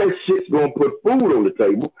 None of that shit's going to put food on the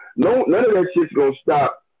table. No, none of that shit's going to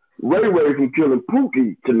stop Ray Ray from killing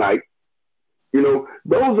Pookie tonight.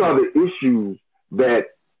 Those are the issues that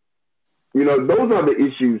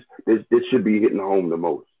that should be hitting home the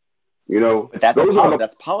most. But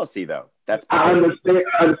that's policy though. That's policy.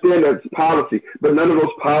 I understand that's policy, but none of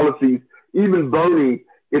those policies Even Bernie,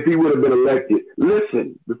 if he would have been elected,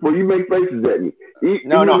 listen before you make faces at me.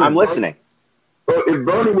 No, I'm listening. If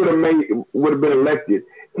Bernie would have been elected,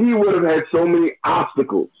 he would have had so many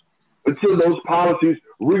obstacles until those policies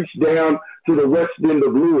reached down to the west end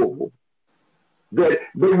of Louisville that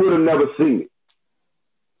they would have never seen it.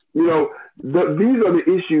 You know, these are the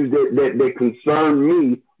issues that concern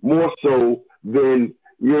me more so than,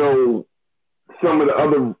 you know, some of the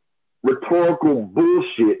other rhetorical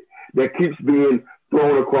bullshit that keeps being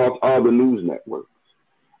thrown across all the news networks.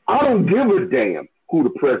 I don't give a damn who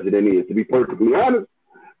the president is, to be perfectly honest,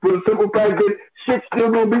 for the simple fact that shit's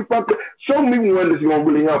still gonna be fucking. Show me one that's gonna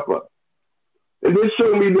really help us, and then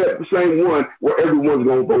show me that same one where everyone's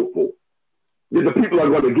gonna vote for, that the people are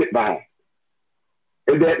gonna get behind,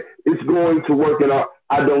 and that it's going to work. And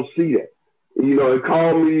I don't see that. You know, and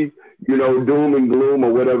call me, you know, doom and gloom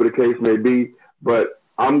or whatever the case may be, but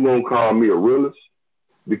I'm gonna call me a realist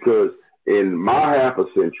because in my half a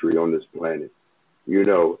century on this planet, you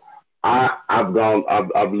know,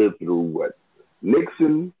 I've lived through what?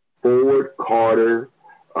 Nixon, Ford, Carter,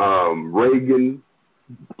 Reagan,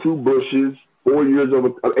 2 Bushes, 8 years of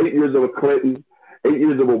a Clinton, 8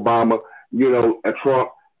 years of Obama, you know, and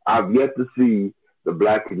Trump. I've yet to see the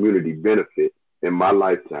Black community benefit in my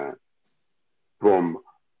lifetime from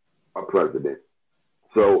a president.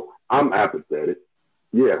 So I'm apathetic.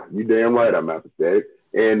 Yeah, you damn right I'm apathetic.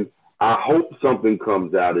 And I hope something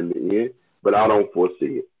comes out in the end, but I don't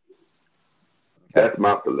foresee it. That's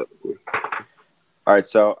my philosophy. All right,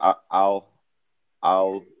 so I'll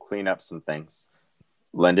clean up some things.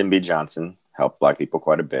 Lyndon B. Johnson helped Black people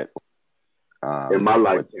quite a bit. In my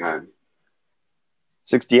lifetime.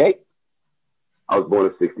 68? I was born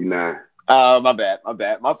in 69. Oh, my bad. My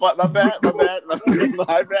bad.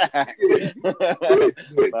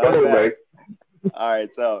 All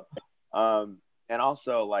right, so and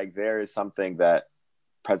also, like, there is something that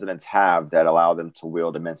presidents have that allow them to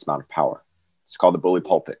wield immense amount of power. It's called the bully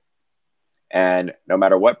pulpit. And no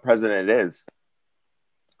matter what president it is,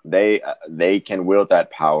 they can wield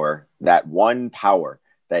that power, that one power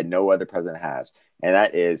that no other president has. And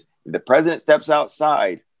that is, if the president steps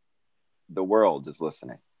outside, the world is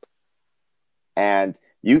listening. And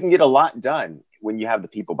you can get a lot done when you have the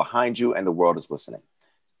people behind you and the world is listening.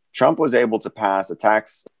 Trump was able to pass a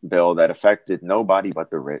tax bill that affected nobody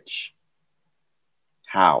but the rich.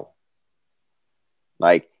 How?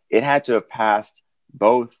 Like, it had to have passed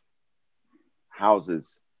both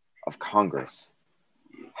houses of Congress.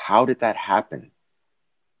 How did that happen?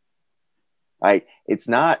 Like, it's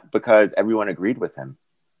not because everyone agreed with him.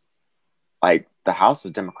 Like, the House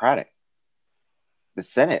was Democratic. The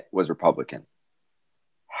Senate was Republican.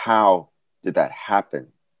 How did that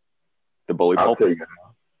happen? The bully pulpit.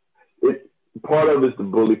 Part of it's the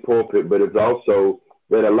bully pulpit, but it's also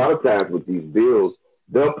that a lot of times with these bills,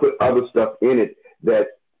 they'll put other stuff in it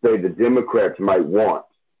that, say, the Democrats might want.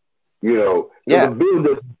 You know, so the bill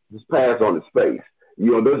doesn't just pass on its face.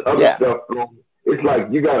 You know, there's other stuff. It's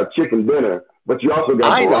like you got a chicken dinner, but you also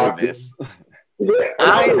got. I know this. Yeah,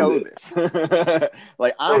 I know this. I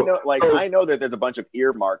know that there's a bunch of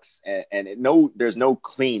earmarks and there's no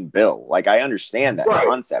clean bill. Like, I understand that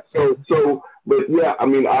concept. But yeah, I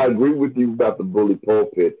mean, I agree with you about the bully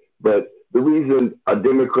pulpit, but the reason a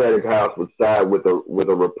Democratic House would side with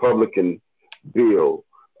a Republican bill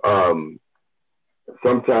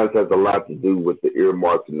sometimes has a lot to do with the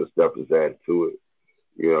earmarks and the stuff that's added to it.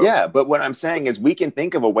 You know? Yeah, but what I'm saying is we can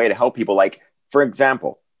think of a way to help people. Like, for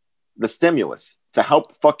example, the stimulus to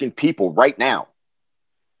help fucking people right now.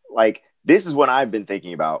 Like, this is what I've been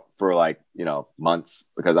thinking about for, like, you know, months,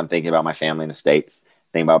 because I'm thinking about my family in the States,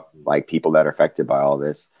 thinking about, like, people that are affected by all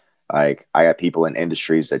this. Like, I got people in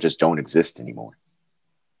industries that just don't exist anymore.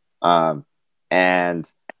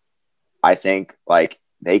 And I think, like,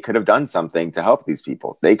 they could have done something to help these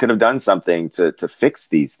people. They could have done something to fix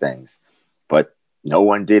these things, but no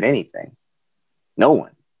one did anything. No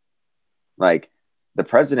one. Like, the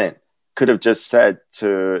president could have just said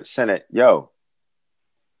to Senate, yo,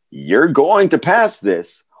 you're going to pass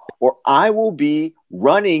this or I will be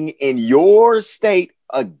running in your state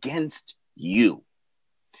against you.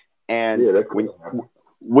 And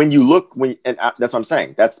when you look, and that's what I'm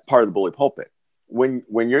saying, that's part of the bully pulpit. When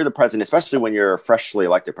you're the president, especially when you're a freshly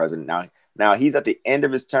elected president, now he's at the end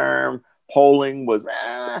of his term, polling was,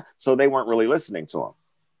 so they weren't really listening to him.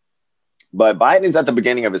 But Biden's at the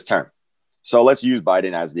beginning of his term. So let's use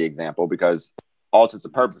Biden as the example, because all intents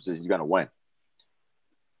and purposes, he's going to win,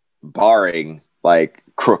 barring, like,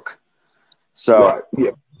 crook. So,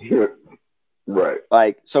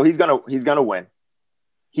 like, so he's gonna win.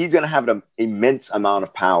 He's gonna have an immense amount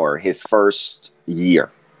of power his first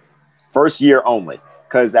year. First year only,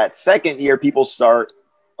 because that second year people start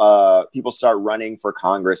running for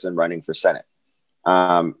Congress and running for Senate.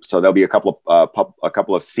 So there'll be a couple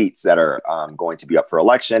of seats that are going to be up for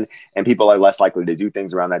election, and people are less likely to do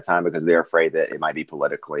things around that time because they're afraid that it might be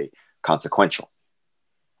politically consequential.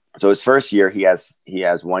 So his first year, he has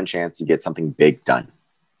one chance to get something big done.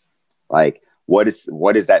 Like, what is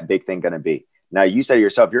that big thing going to be? Now, you say to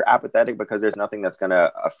yourself, you're apathetic because there's nothing that's going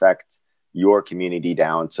to affect your community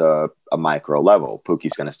down to a micro level.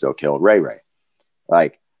 Pookie's going to still kill Ray Ray.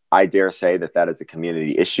 Like, I dare say that is a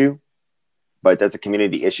community issue, but that's a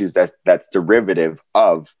community issue that's derivative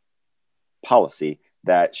of policy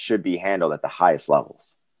that should be handled at the highest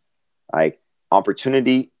levels. Like,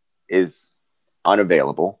 opportunity is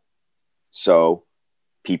unavailable, so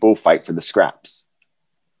people fight for the scraps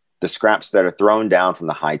that are thrown down from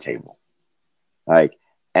the high table. Like,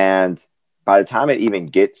 and by the time it even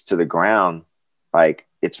gets to the ground, like,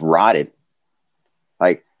 it's rotted.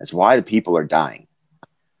 Like, that's why the people are dying.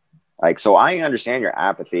 Like, so I understand your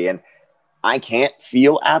apathy, and I can't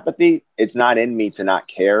feel apathy. It's not in me to not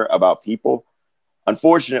care about people.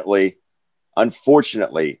 Unfortunately, I'm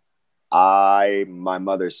my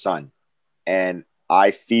mother's son, and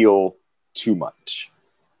I feel too much.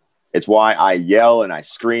 It's why I yell and I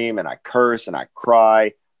scream and I curse and I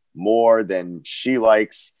cry more than she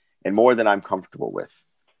likes and more than I'm comfortable with.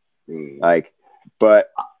 Like,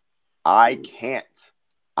 but I can't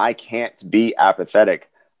be apathetic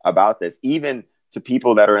about this, even to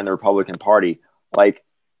people that are in the Republican Party. Like,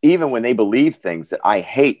 even when they believe things that I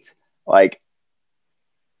hate, like,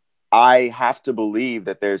 I have to believe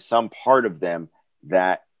that there's some part of them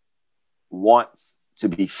that wants to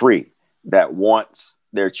be free, that wants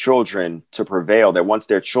their children to prevail, that wants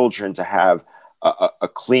their children to have a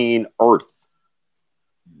clean earth.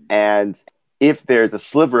 And if there's a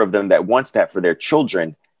sliver of them that wants that for their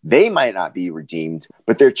children, they might not be redeemed,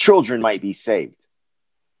 but their children might be saved.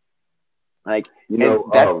 Like,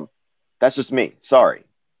 that's just me. Sorry.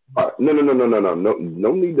 No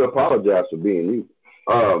need to apologize for being you.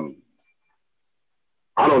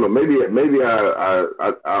 I don't know. Maybe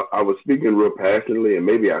I was speaking real passionately, and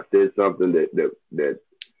maybe I said something that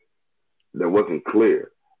wasn't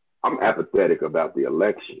clear. I'm apathetic about the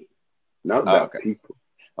election, not about people.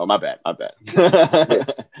 Oh, my bad. Yeah.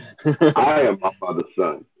 I am my mother's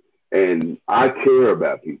son, and I care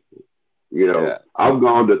about people. You know, yeah. I've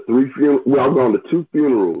gone to 2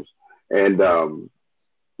 funerals, and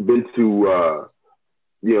been to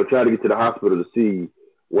try to get to the hospital to see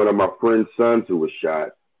one of my friend's sons who was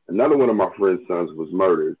shot. Another one of my friend's sons was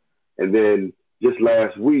murdered, and then just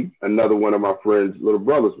last week, another one of my friend's little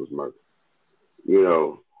brothers was murdered. You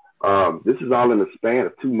know, this is all in the span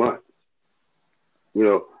of 2 months. You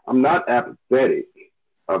know, I'm not apathetic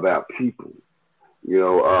about people. You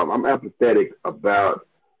know, I'm apathetic about,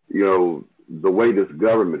 the way this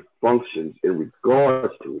government functions in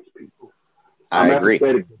regards to its people. I agree.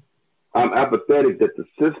 I'm apathetic that the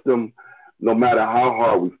system, no matter how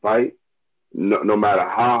hard we fight, no matter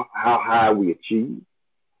how high we achieve,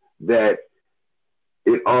 that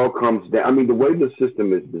it all comes down. I mean, the way the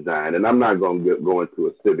system is designed, and I'm not going to go into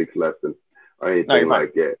a civics lesson or anything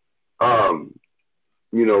like that.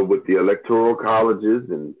 With the electoral colleges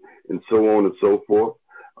and so on and so forth,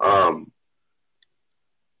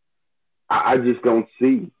 I just don't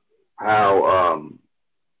see how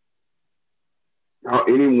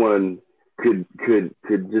anyone could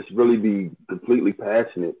just really be completely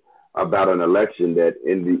passionate about an election that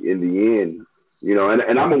in the end,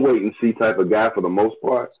 and I'm a wait and see type of guy for the most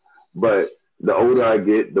part, but the older I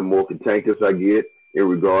get, the more cantankerous I get in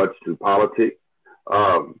regards to politics.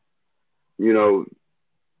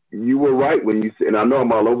 You were right when you said, and I know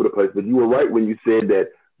I'm all over the place, but you were right when you said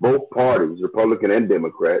that both parties, Republican and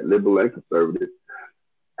Democrat, liberal and conservative,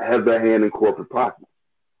 have their hand in corporate pockets.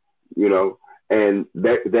 And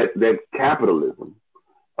that capitalism,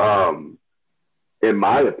 in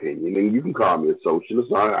my opinion, and you can call me a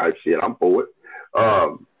socialist, I'm for it,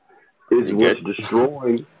 is what's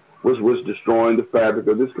destroying the fabric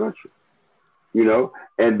of this country.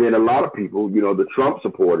 And then a lot of people, the Trump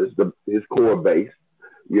supporters, his core base,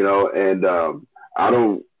 and I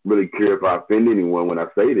don't really care if I offend anyone when I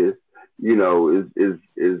say this,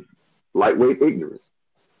 is lightweight ignorance,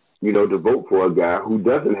 to vote for a guy who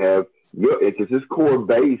doesn't have because his core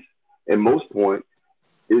base at most point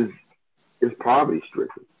is poverty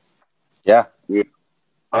stricken. Yeah.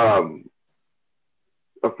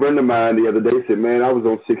 A friend of mine the other day said, man, I was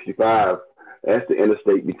on 65. That's the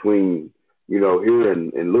interstate between, here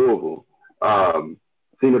and Louisville.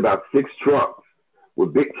 Seen about 6 trucks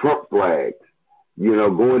with big Trump flags,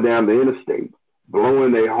 going down the interstate.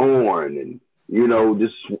 blowing their horn and, you know,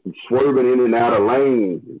 just swerving in and out of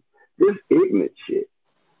lanes. Just ignorant shit.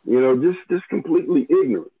 You know, just completely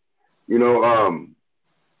ignorant. You know, I'm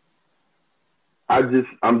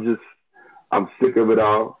sick of it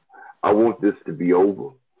all. I want this to be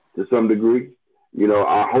over to some degree. You know,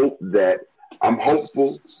 I'm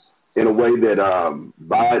hopeful in a way that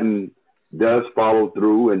Biden does follow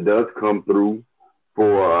through and does come through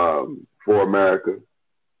for America.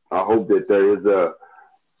 I hope that there is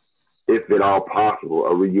if at all possible, a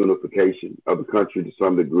reunification of the country to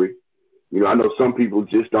some degree. You know, I know some people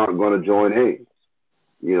just aren't going to join hands.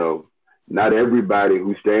 You know, not everybody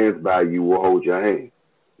who stands by you will hold your hand.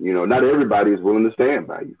 You know, not everybody is willing to stand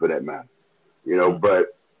by you for that matter. You know,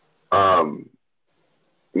 but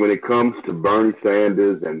when it comes to Bernie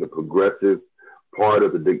Sanders and the progressive part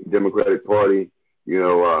of the Democratic Party, you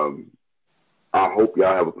know, I hope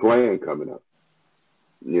y'all have a plan coming up.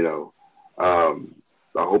 You know,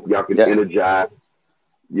 I hope y'all can energize,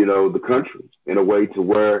 you know, the country in a way to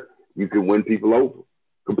where you can win people over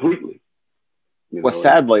completely. Well,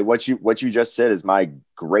 sadly, what you just said is my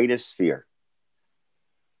greatest fear.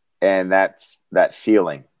 And that's that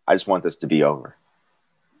feeling. I just want this to be over.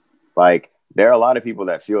 Like, there are a lot of people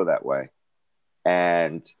that feel that way.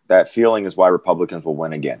 And that feeling is why Republicans will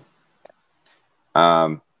win again.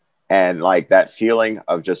 And like that feeling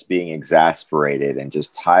of just being exasperated and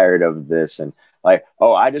just tired of this. And like,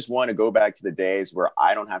 oh, I just want to go back to the days where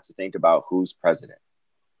I don't have to think about who's president.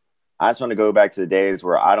 I just want to go back to the days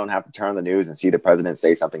where I don't have to turn on the news and see the president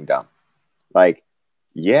say something dumb. Like,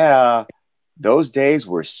 yeah, those days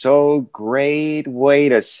were so great.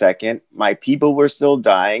 Wait a second. My people were still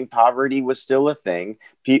dying. Poverty was still a thing.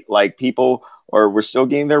 People were still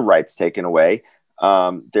getting their rights taken away.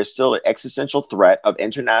 There's still an existential threat of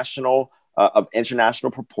international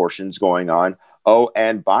proportions going on. Oh,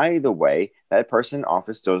 and by the way, that person in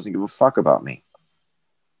office doesn't give a fuck about me.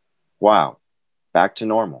 Wow. Back to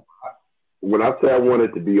normal. When I say I want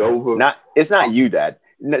it to be over, it's not you, Dad.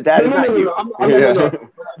 Dad is not you. No.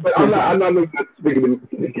 But I'm not speaking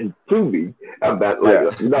to me about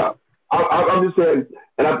no. I'm just saying,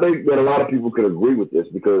 and I think that a lot of people can agree with this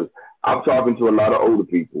because I'm talking to a lot of older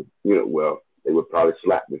people. You know, well, they would probably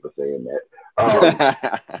slap me for saying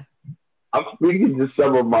that. I'm speaking to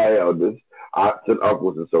some of my elders, aunts and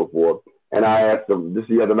uncles and so forth, and I asked them just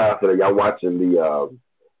the other night, I said, "Are y'all watching the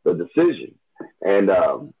decision?" And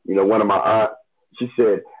you know, one of my aunts, she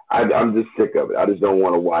said, I'm just sick of it. I just don't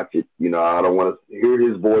want to watch it. You know, I don't want to hear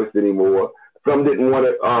his voice anymore. Some didn't want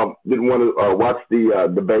to watch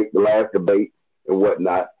the debate, the last debate and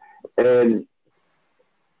whatnot. And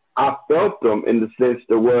I felt them in the sense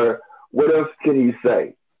to where, what else can he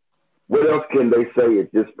say? What else can they say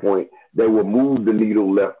at this point that will move the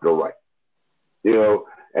needle left or right? You know,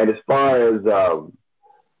 and as far as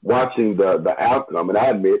watching the outcome, and I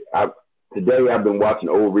admit, today I've been watching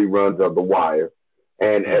old reruns of The Wire.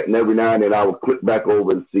 And every now and then I would click back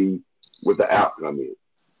over and see what the outcome is.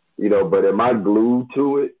 You know, but am I glued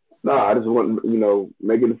to it? No, I just want, you know,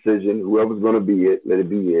 make a decision. Whoever's going to be it, let it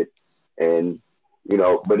be it. And, you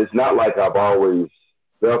know, but it's not like I've always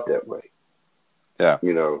felt that way. Yeah.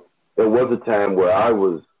 You know, there was a time where I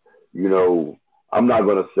was, you know, I'm not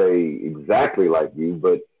going to say exactly like you,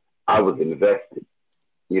 but I was invested,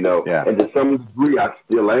 you know. Yeah. And to some degree, I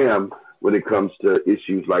still am when it comes to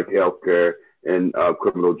issues like healthcare and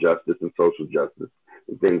criminal justice and social justice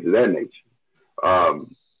and things of that nature.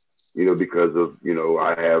 You know, because of, you know,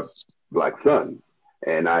 I have Black sons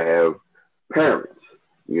and I have parents,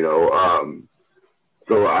 you know,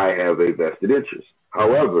 so I have a vested interest.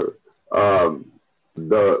 However,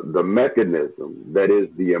 the mechanism that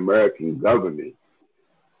is the American government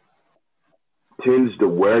tends to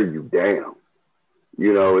wear you down.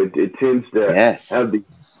 You know, it tends to have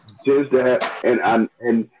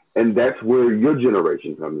and that's where your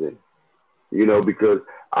generation comes in, you know, because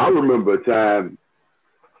I remember a time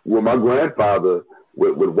when my grandfather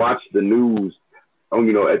would watch the news on,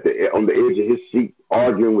 you know, on the edge of his seat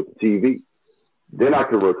arguing with the TV. Then I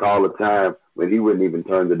can recall a time when he wouldn't even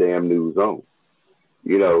turn the damn news on.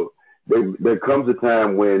 You know, there comes a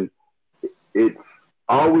time when it's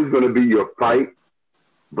always going to be your fight,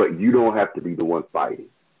 but you don't have to be the one fighting,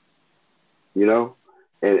 you know?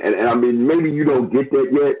 And I mean, maybe you don't get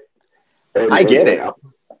that yet. I get it.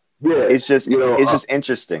 Yeah. It's just, you know, it's just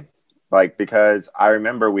interesting. Like, because I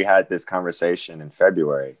remember we had this conversation in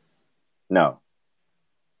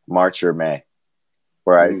March or May,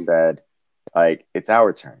 where I said, like, it's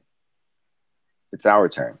our turn. It's our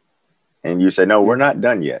turn. And you said, no, we're not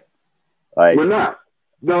done yet. Like, we're not.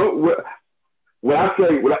 No, when I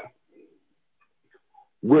say,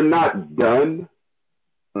 we're not done,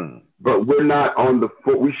 but we're not on the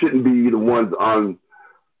foot. We shouldn't be the ones on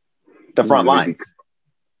the front lines.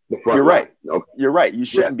 You're right. Okay. You're right. You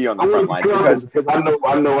shouldn't be on the front lines because I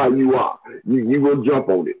know how you are. You will jump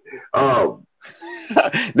on it.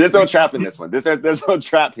 There's no trap in this one. There's no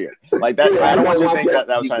trap here. Like that. Yeah, I don't want you to think that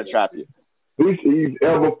I was trying to trap you. He's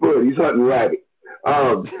Elmer Fudd. He's hunting rabbit.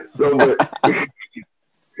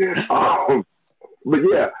 But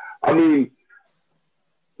yeah, I mean,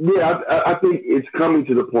 I think it's coming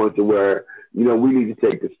to the point to where, you know, we need to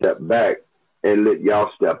take a step back and let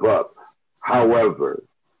y'all step up. However,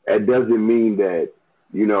 that doesn't mean that,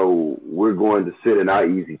 you know, we're going to sit in our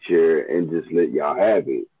easy chair and just let y'all have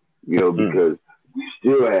it, you know, because we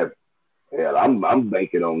still have, hell, I'm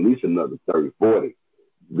banking on at least another 30, 40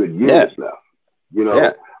 good years left, you know.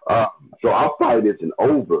 Yeah. So our fight isn't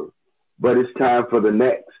over, but it's time for the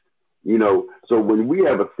next, you know. So when we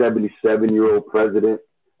have a 77-year-old president,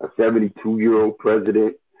 a 72-year-old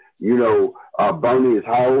president, you know, Bernie is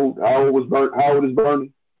how old? How old is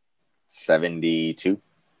Bernie? 72.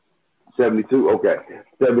 72. Okay,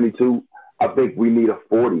 72. I think we need a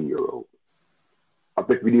 40-year-old. I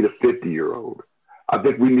think we need a 50-year-old. I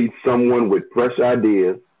think we need someone with fresh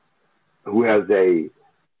ideas who has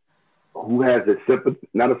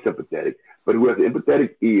not a sympathetic, but who has an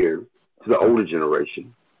empathetic ear to the older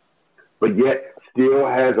generation, but yet still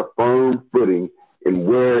has a firm footing in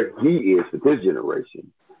where he is with his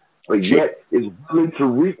generation, but yet is willing to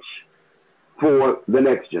reach for the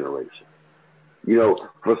next generation. You know,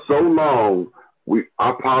 for so long,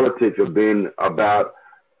 our politics have been about,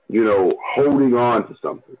 you know, holding on to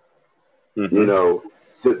something, you know,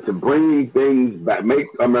 to bring things back, make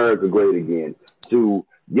America great again, to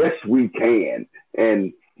yes, we can.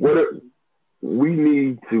 And we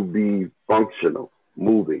need to be functional,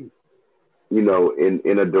 moving, you know,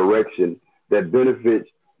 in a direction that benefits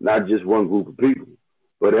not just one group of people,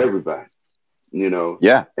 but everybody, you know?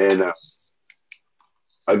 Yeah. And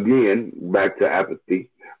again, back to apathy,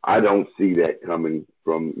 I don't see that coming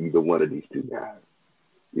from either one of these two guys,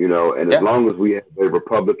 you know? And as long as we have a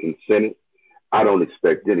Republican Senate, I don't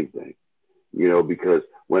expect anything, you know, because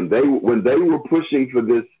when they were pushing for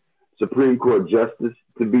this Supreme Court justice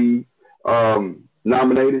to be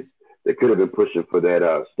nominated, they could have been pushing for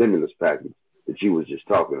that stimulus package that you was just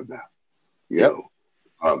talking about. You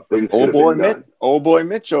know, old boy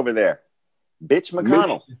Mitch over there, Bitch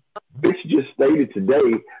McConnell. Mitch just stated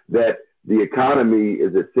today that the economy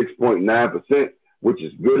is at 6.9%, which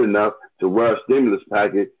is good enough to where a stimulus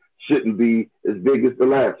package shouldn't be as big as the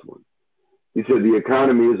last one. He said the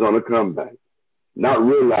economy is on a comeback, not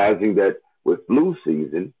realizing that with flu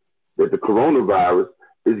season, that the coronavirus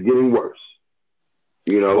is getting worse.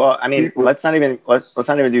 You know, well, I mean, let's not even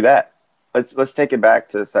do that. Let's take it back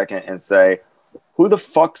to a second and say, who the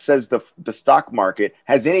fuck says the stock market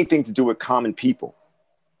has anything to do with common people?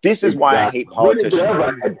 This is why I hate politicians.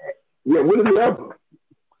 When did it ever?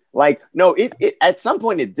 Like, no, it at some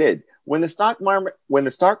point it did. When the stock market,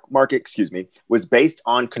 was based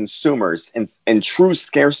on consumers and true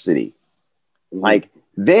scarcity, like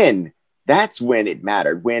then that's when it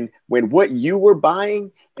mattered. When what you were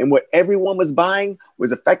buying and what everyone was buying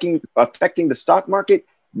was affecting the stock market,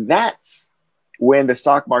 that's when the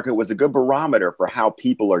stock market was a good barometer for how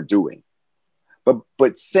people are doing.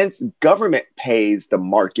 But since government pays the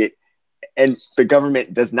market and the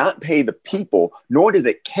government does not pay the people, nor does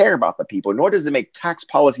it care about the people, nor does it make tax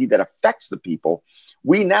policy that affects the people,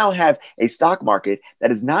 we now have a stock market that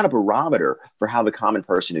is not a barometer for how the common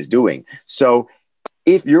person is doing. So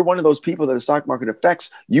if you're one of those people that the stock market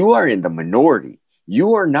affects, you are in the minority.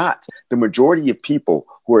 You are not the majority of people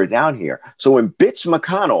who are down here. So when Bitch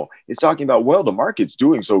McConnell is talking about, well, the market's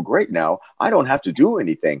doing so great now, I don't have to do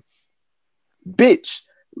anything. Bitch,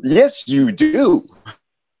 yes, you do.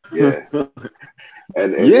 Yeah.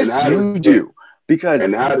 Yes, you do. Because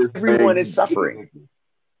everyone is suffering.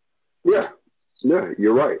 Yeah,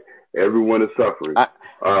 you're right. Everyone is suffering.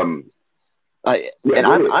 I'm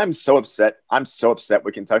so upset. I'm so upset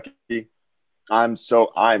with Kentucky. I'm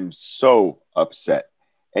so upset.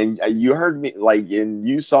 And you heard me, like, and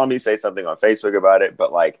you saw me say something on Facebook about it,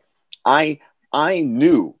 but like, I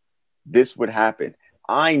knew this would happen.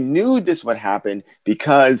 I knew this would happen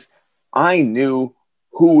because I knew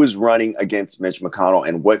who was running against Mitch McConnell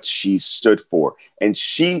and what she stood for. And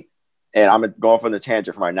I'm going from the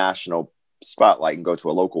tangent from our national spotlight and go to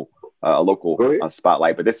a local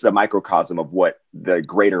spotlight, but this is a microcosm of what the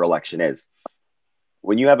greater election is.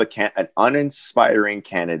 When you have an uninspiring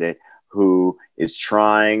candidate who is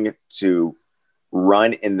trying to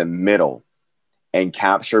run in the middle and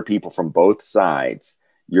capture people from both sides,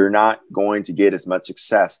 you're not going to get as much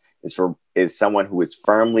success is someone who is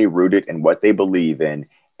firmly rooted in what they believe in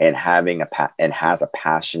and has a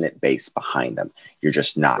passionate base behind them. You're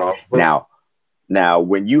just not. Now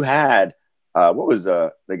when you had what was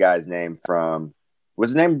the guy's name from, was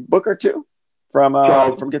his name Booker too? Charles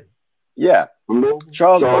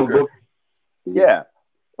Booker. Yeah.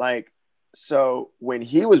 Like, so when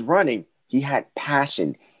he was running, he had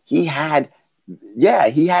passion. He had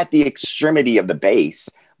the extremity of the base,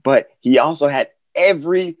 but he also had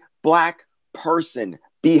every black person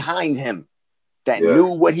behind him that knew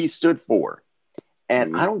what he stood for.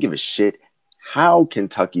 And I don't give a shit how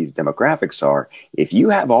Kentucky's demographics are. If you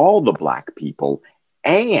have all the black people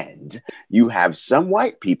and you have some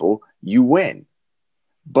white people, you win.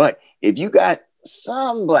 But if you got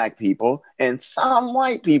some black people and some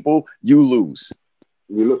white people, you lose.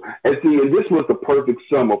 And this was the perfect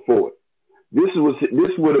summer for it. This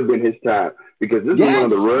would have been his time, because this was one of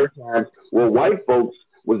the rare times where white folks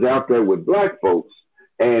was out there with black folks,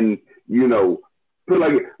 and feel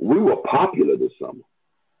like we were popular this summer.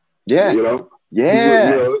 Yeah,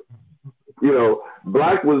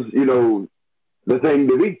 black was the thing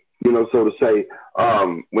to be, so to say,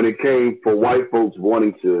 when it came for white folks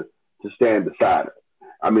wanting to stand beside it.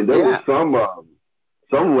 I mean, there was some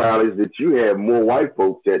rallies that you had more white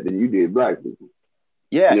folks at than you did black people.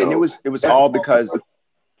 Yeah, and it was all because of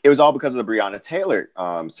the Breonna Taylor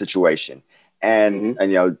situation, and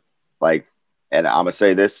and I'm gonna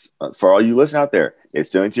say this for all you listening out there: they're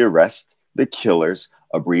still going to arrest the killers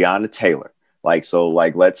of Breonna Taylor. Let's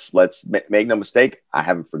make no mistake, I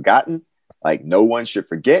haven't forgotten. Like, no one should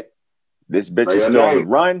forget. This bitch is still on the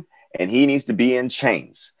run, and he needs to be in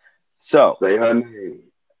chains. So say her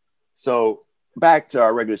name. So back to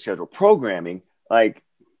our regular scheduled programming, like,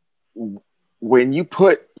 when you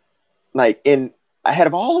put in ahead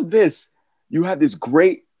of all of this, you have this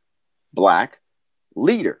great black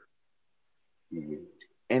leader.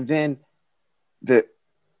 And then the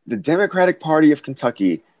Democratic Party of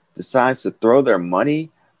Kentucky decides to throw their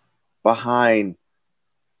money behind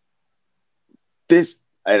this.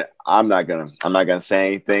 And I'm not gonna say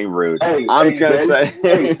anything rude. I'm just gonna say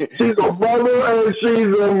she's a brother and she's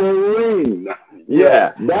a Marine.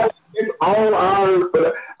 Yeah. That's all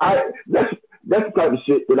that's the type of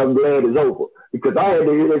shit that I'm glad is over, because I had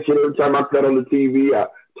to hear that shit every time I cut on the TV. I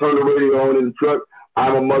turn the radio on in the truck.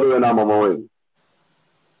 I'm a mother and I'm a Marine.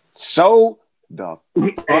 So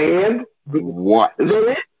and what? Is that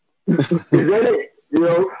it? Is that it?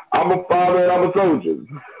 I'm a father and I'm a soldier.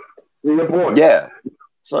 Your point. Yeah.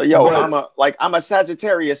 So I'm a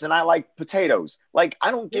Sagittarius and I like potatoes. Like,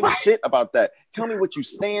 I don't give a shit about that. Tell me what you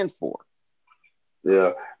stand for.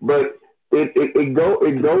 Yeah, but it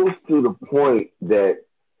goes to the point that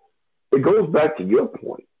it goes back to your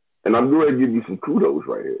point, and I'm going to give you some kudos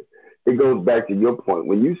right here. It goes back to your point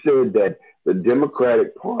when you said that the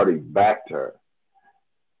Democratic Party backed her.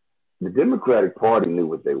 The Democratic Party knew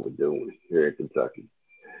what they were doing here in Kentucky.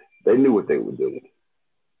 They knew what they were doing.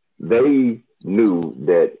 They knew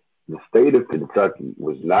that the state of Kentucky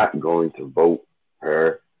was not going to vote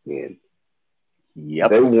her in. Yep.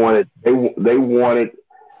 They wanted Mitch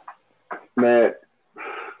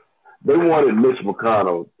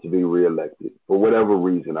McConnell to be reelected for whatever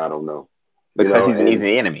reason. I don't know. Because he's an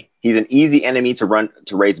easy enemy. He's an easy enemy to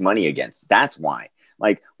raise money against. That's why.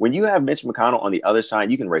 Like, when you have Mitch McConnell on the other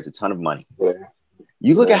side, you can raise a ton of money. Yeah.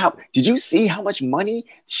 You look at did you see how much money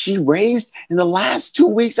she raised in the last 2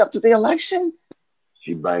 weeks up to the election?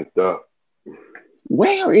 She banked up.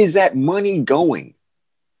 Where is that money going?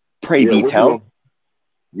 Pray thee tell.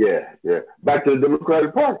 Yeah. Back to the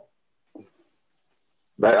Democratic Party.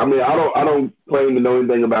 I mean, I don't claim to know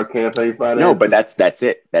anything about campaign finance. No, but that's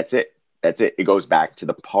it. It goes back to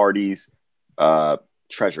the party's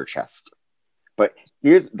treasure chest. But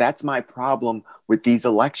that's my problem with these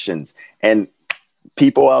elections. And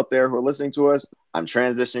people out there who are listening to us, I'm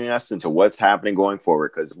transitioning us into what's happening going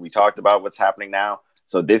forward, because we talked about what's happening now.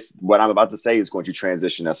 So what I'm about to say is going to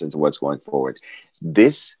transition us into what's going forward.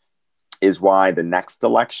 This is why the next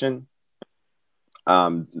election,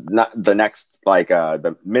 not the next,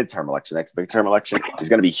 the midterm election, next midterm election is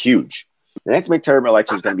going to be huge. The next midterm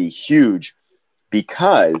election is going to be huge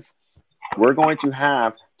because we're going to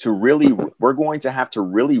have to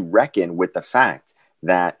really reckon with the fact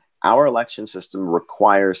that our election system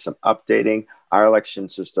requires some updating. Our election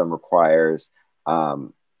system requires a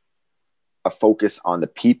focus on the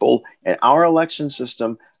people, and our election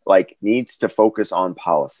system needs to focus on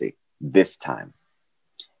policy this time.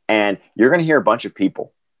 And you're going to hear a bunch of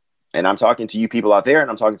people, and I'm talking to you people out there, and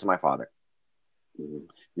I'm talking to my father.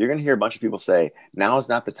 You're going to hear a bunch of people say, now is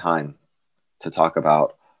not the time to talk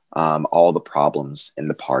about all the problems in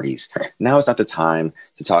the parties. Now is not the time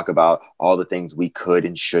to talk about all the things we could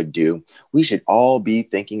and should do. We should all be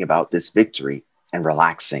thinking about this victory and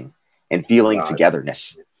relaxing and feeling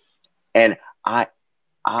togetherness. And I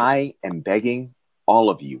am begging all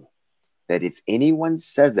of you that if anyone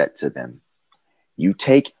says that to them, you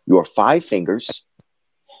take your 5 fingers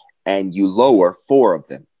and you lower 4 of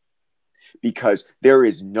them, because there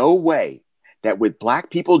is no way that with Black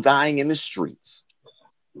people dying in the streets,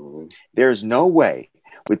 there's no way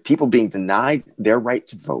with people being denied their right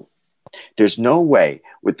to vote, there's no way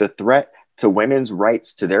with the threat to women's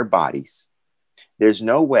rights to their bodies, there's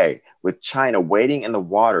no way with China waiting in the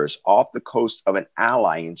waters off the coast of an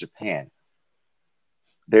ally in Japan,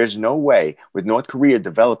 there's no way with North Korea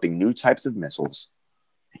developing new types of missiles,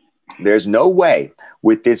 there's no way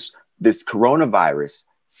with this coronavirus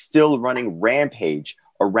still running rampage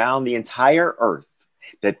around the entire earth,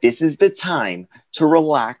 that this is the time to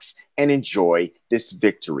relax and enjoy this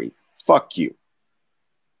victory. Fuck you.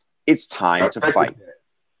 It's time to fight.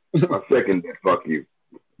 I second that. Fuck you.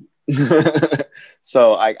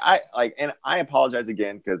 So and I apologize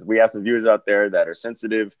again, because we have some viewers out there that are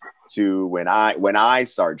sensitive to when I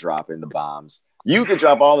start dropping the bombs. You can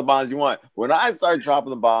drop all the bombs you want. When I start dropping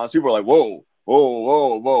the bombs, people are like, whoa, whoa,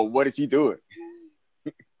 whoa, whoa, what is he doing?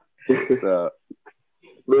 So,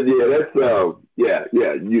 but yeah, that's yeah,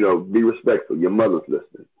 you know, be respectful. Your mother's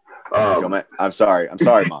listening. I'm sorry,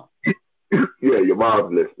 Mom. Yeah, your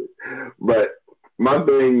mom's listening. But my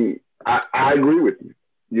thing, I agree with you.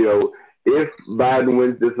 You know, if Biden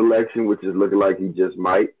wins this election, which is looking like he just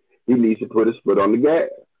might, he needs to put his foot on the gas.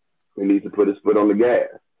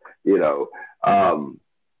 You know,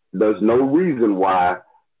 there's no reason why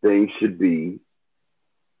things should be.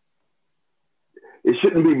 It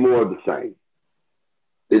shouldn't be more of the same.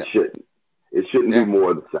 It shouldn't be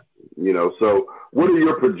more of the same. You know. So, what are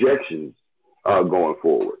your projections going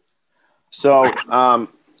forward? So,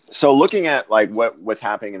 so looking at like what's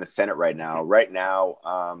happening in the Senate right now,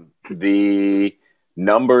 the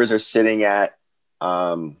numbers are sitting at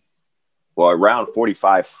around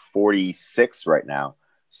 45, 46 right now.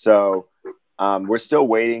 So we're still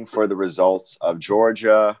waiting for the results of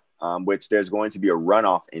Georgia, which there's going to be a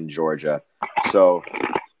runoff in Georgia. So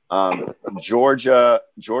Georgia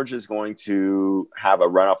is going to have a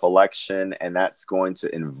runoff election, and that's going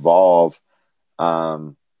to involve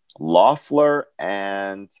Loeffler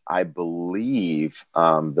and I believe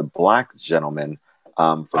the Black gentleman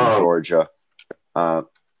from Georgia. I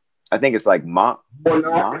think it's like Warnock.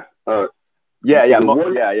 Warnock,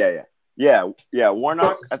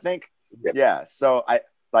 I think. Yeah. So I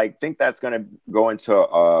think that's going to go into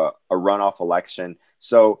a runoff election.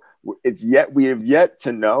 So we have yet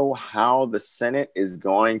to know how the Senate is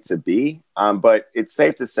going to be, but it's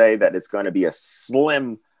safe to say that it's going to be a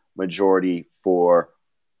slim majority for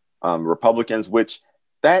Republicans, which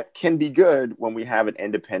that can be good when we have an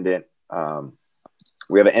independent.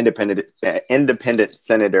 We have an independent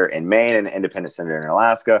senator in Maine and an independent senator in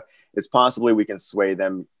Alaska. It's possibly we can sway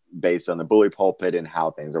them based on the bully pulpit and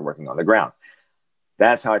how things are working on the ground.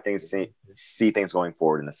 That's how I see things going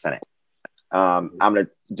forward in the Senate. I'm going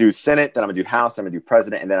to do Senate, then I'm going to do House, I'm going to do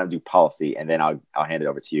President, and then I'm going to do policy, and then I'll hand it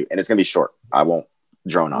over to you. And it's going to be short. I won't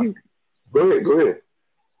drone on. Go ahead.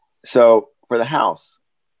 So for the House,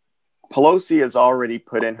 Pelosi has already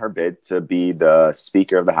put in her bid to be the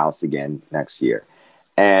Speaker of the House again next year.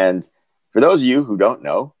 And for those of you who don't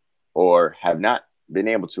know or have not been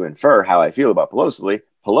able to infer how I feel about Pelosi,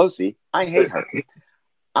 I hate her.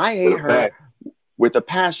 I hate her with a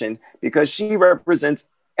passion because she represents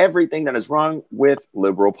everything that is wrong with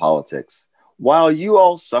liberal politics. While you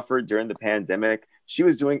all suffered during the pandemic, she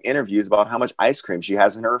was doing interviews about how much ice cream she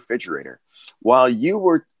has in her refrigerator. While you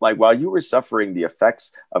were suffering the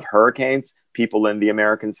effects of hurricanes, people in the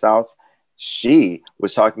American South, she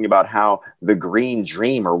was talking about how the green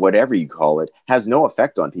dream, or whatever you call it, has no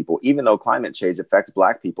effect on people, even though climate change affects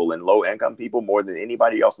Black people and low income people more than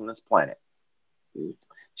anybody else on this planet.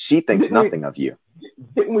 She thinks nothing of you.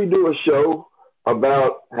 Didn't we do a show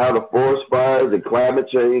about how the forest fires and climate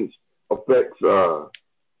change affects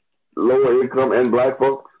lower income and Black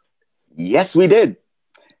folks? Yes, we did.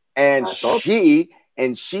 And she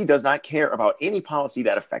does not care about any policy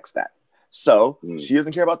that affects that. So she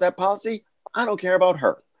doesn't care about that policy. I don't care about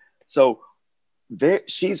her. So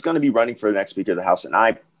she's going to be running for the next Speaker of the House. And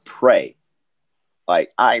I pray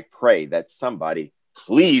that somebody,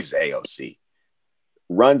 please AOC,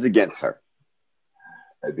 runs against her.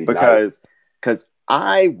 Because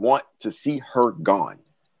I want to see her gone.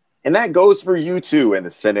 And that goes for you too in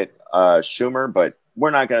the Senate, Schumer, but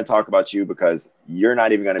we're not going to talk about you because you're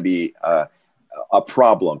not even going to be a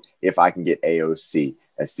problem if I can get AOC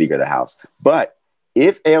as Speaker of the House. But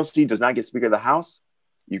if AOC does not get Speaker of the House,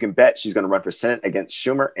 you can bet she's going to run for Senate against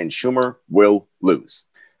Schumer, and Schumer will lose.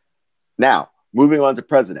 Now, moving on to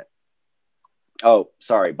president. Oh,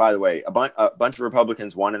 sorry. By the way, a bunch of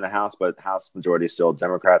Republicans won in the House, but the House majority is still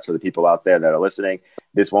Democrats. For the people out there that are listening,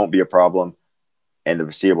 this won't be a problem in the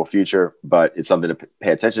foreseeable future, but it's something to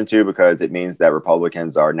pay attention to because it means that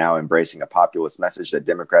Republicans are now embracing a populist message that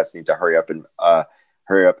Democrats need to hurry up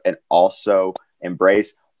and also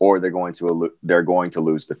embrace, or they're going to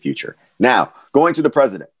lose the future. Now, going to the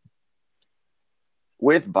president.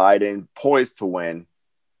 With Biden poised to win,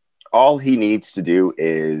 all he needs to do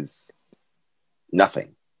is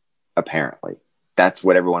nothing, apparently. That's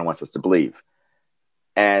what everyone wants us to believe.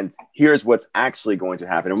 And here's what's actually going to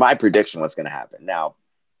happen. And my prediction what's going to happen. Now,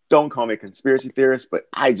 don't call me a conspiracy theorist, but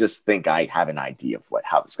I just think I have an idea of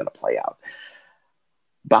how it's going to play out.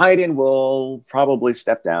 Biden will probably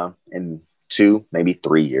step down in 2, maybe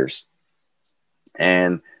 3 years.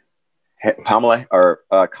 And Kamala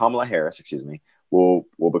Harris, will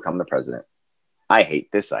become the president. I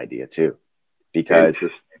hate this idea too, because,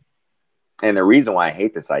 and the reason why I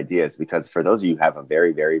hate this idea is because for those of you who have a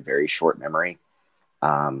very, very, very short memory,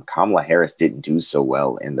 Kamala Harris didn't do so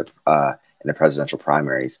well in the presidential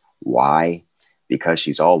primaries. Why? Because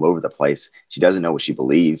she's all over the place. She doesn't know what she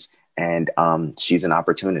believes, and she's an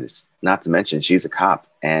opportunist. Not to mention she's a cop,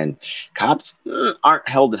 and cops aren't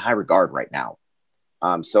held in high regard right now.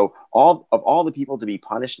 So all the people to be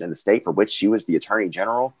punished in the state for which she was the attorney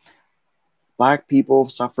general, Black people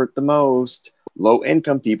suffered the most. Low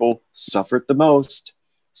income people suffered the most.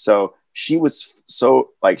 So she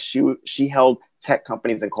held tech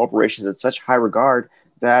companies and corporations in such high regard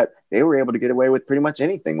that they were able to get away with pretty much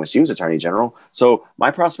anything when she was attorney general. So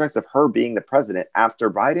my prospects of her being the president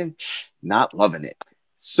after Biden, not loving it.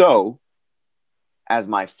 So, as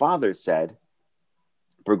my father said,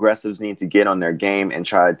 progressives need to get on their game and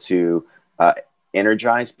try to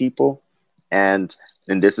energize people. And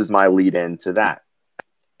this is my lead into that.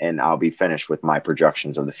 And I'll be finished with my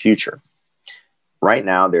projections of the future. Right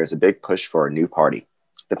now, there's a big push for a new party,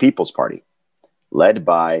 the People's Party, led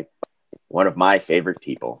by one of my favorite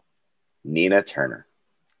people, Nina Turner.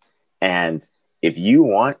 And if you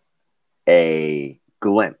want a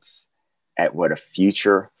glimpse at what a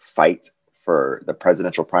future fight for the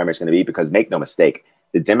presidential primary is going to be, because make no mistake,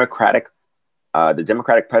 the Democratic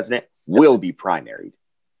president will be primaried.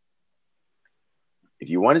 If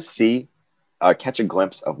you want to see, catch a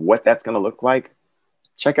glimpse of what that's going to look like,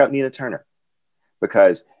 check out Nina Turner,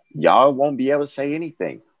 because y'all won't be able to say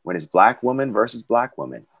anything when it's Black woman versus Black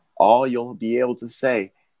woman. All you'll be able to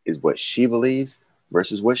say is what she believes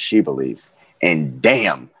versus what she believes. And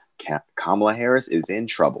damn, Kamala Harris is in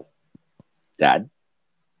trouble. Dad?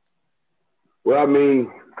 Well, I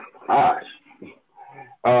mean, gosh.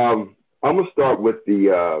 I'm gonna start with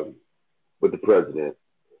the president.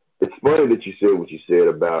 It's funny that you said what you said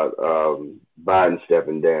about Biden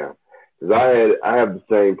stepping down, because I have the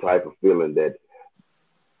same type of feeling that,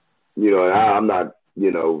 and I'm not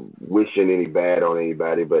wishing any bad on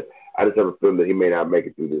anybody, but I just have a feeling that he may not make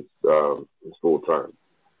it through this full term,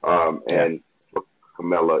 and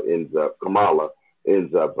Kamala ends up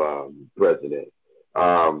president,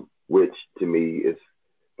 which to me is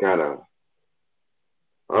kind of,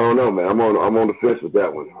 I don't know, man. I'm on the fence with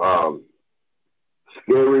that one.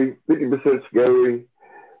 Scary, 50% scary,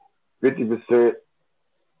 50%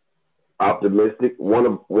 optimistic.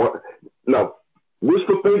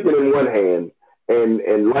 Wishful thinking in one hand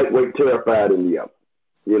and lightweight terrified in the other.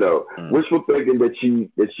 Wishful thinking that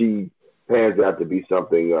she pans out to be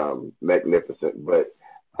something magnificent, but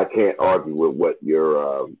I can't argue with what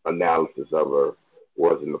your analysis of her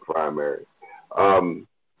was in the primary.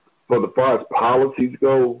 For the far as policies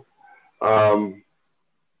go,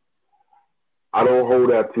 I don't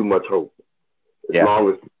hold out too much hope. As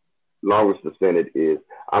long as the Senate is.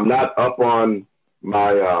 I'm not up on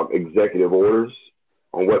my executive orders,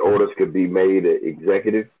 on what orders could be made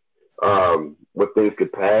executive, what things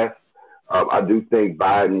could pass. I do think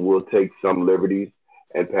Biden will take some liberties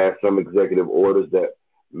and pass some executive orders that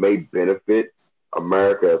may benefit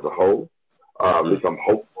America as a whole. At least I'm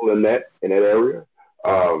hopeful in that area.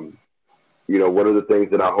 One of the things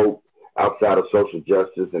that I hope outside of social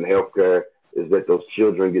justice and healthcare is that those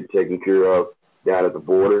children get taken care of down at the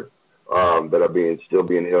border that are still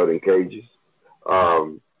being held in cages.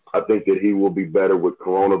 I think that he will be better with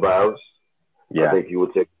coronavirus. Yeah. I think he will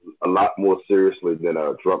take it a lot more seriously than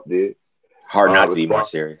Trump did. Hard not to be more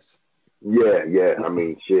serious. Yeah. I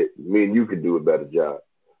mean, shit. Me and you could do a better job.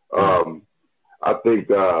 I think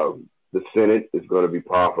the Senate is going to be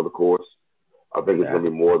par for the course. I think it's going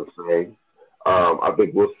to be more of the same. I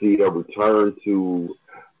think we'll see a return to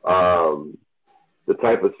the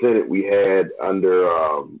type of Senate we had under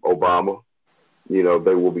Obama. You know,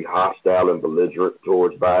 they will be hostile and belligerent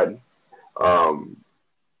towards Biden.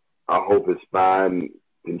 I hope his spine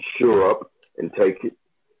can shore up and take it,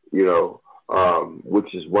 you know,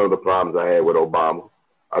 which is one of the problems I had with Obama.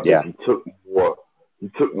 I think he took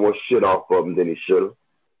more shit off of him than he should have.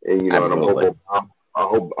 And, you know, and I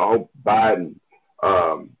hope Biden,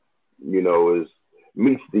 you know,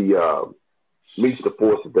 meets the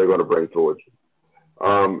force that they're going to bring towards you.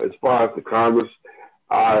 As far as the Congress,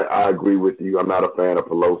 I agree with you. I'm not a fan of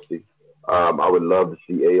Pelosi. I would love to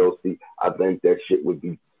see AOC. I think that shit would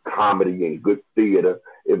be comedy and good theater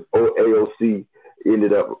if AOC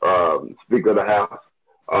ended up Speaker of the House.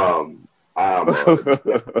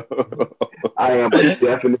 I am a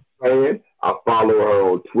definite fan. I follow her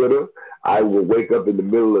on Twitter. I will wake up in the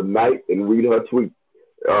middle of the night and read her tweet.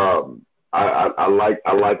 I like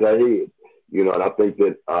her head, you know, and I think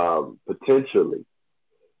that potentially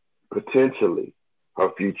her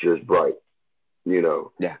future is bright. You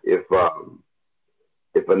know, if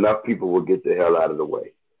enough people will get the hell out of the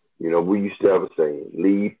way. You know, we used to have a saying,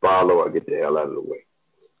 lead, follow, or get the hell out of the way.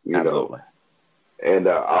 You know, and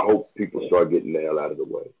I hope people start getting the hell out of the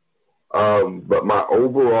way. But my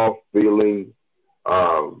overall feeling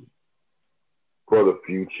for the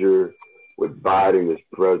future with Biden as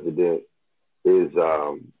president is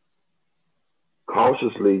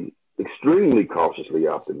extremely cautiously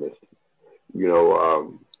optimistic. You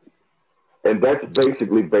know, and that's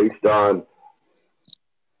basically based on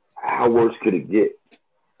how worse could it get?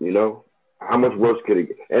 You know, how much worse could it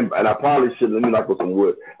get? And I probably shouldn't, let me knock on some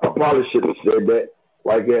wood. I probably shouldn't have said that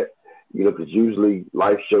like that, you know, because usually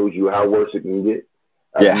life shows you how worse it can get.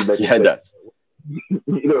 It does.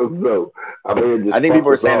 You know, so I think people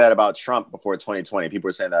were saying that about Trump before 2020. People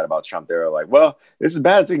were saying that about Trump. They were like, well, this is as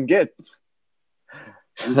bad as it can get.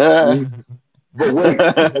 But wait,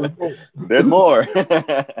 there's more.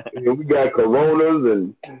 You know, we got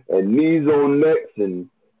coronas and knees on necks and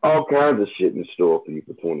all kinds of shit in store for you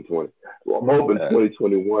for 2020. Well, I'm hoping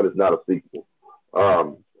 2021 is not a sequel.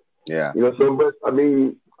 You know, so, but I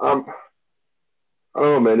mean, I don't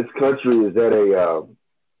know, man. This country is at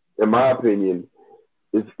in my opinion,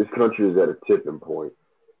 this country is at a tipping point.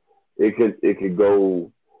 It could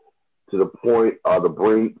go to the point or the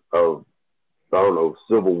brink of, I don't know,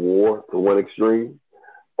 civil war to one extreme,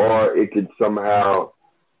 or it could somehow,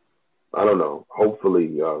 I don't know, hopefully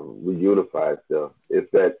reunify itself, if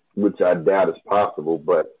that, which I doubt is possible.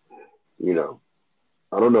 But you know,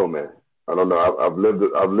 I don't know, man. I don't know. I've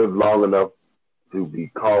lived long enough to be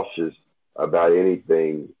cautious about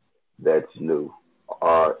anything that's new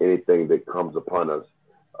or anything that comes upon us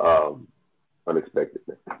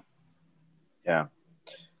unexpectedly. Yeah.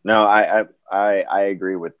 No, I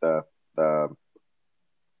agree with the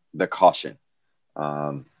caution,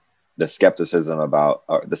 the skepticism about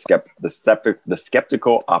the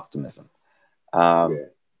skeptical optimism.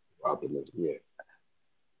 Optimism. Yeah.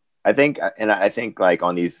 I think like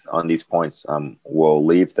on these points, we'll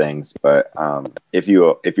leave things. But if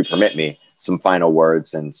you permit me, some final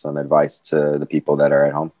words and some advice to the people that are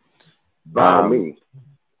at home. By all means.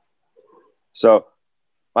 So,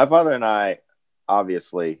 my father and I,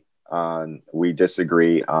 obviously, we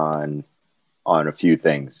disagree on a few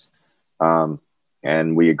things,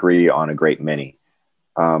 and we agree on a great many.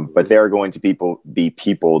 But there are going to be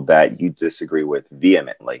people that you disagree with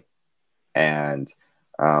vehemently, and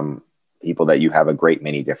people that you have a great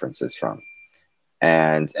many differences from.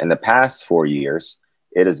 And in the past 4 years,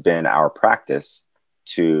 it has been our practice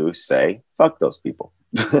to say, fuck those people.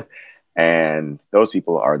 And those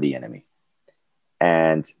people are the enemy.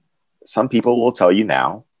 And some people will tell you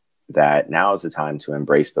now that now is the time to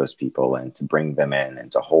embrace those people and to bring them in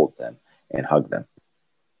and to hold them and hug them.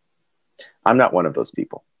 I'm not one of those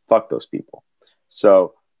people. Fuck those people.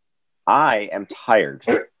 So I am tired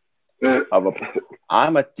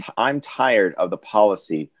I'm tired of the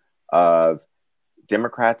policy of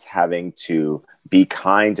Democrats having to be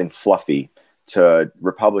kind and fluffy to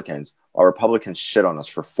Republicans, or Republicans shit on us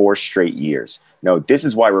for 4 straight years. No, this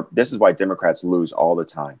is why Democrats lose all the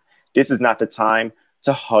time. This is not the time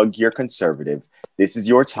to hug your conservative. This is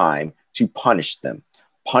your time to punish them.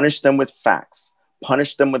 Punish them with facts.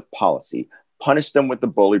 Punish them with policy. Punish them with the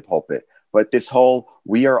bully pulpit. But this whole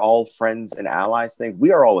we are all friends and allies thing,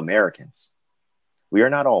 we are all Americans. We are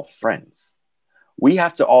not all friends. We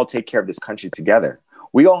have to all take care of this country together.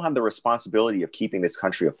 We all have the responsibility of keeping this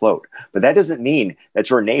country afloat. But that doesn't mean that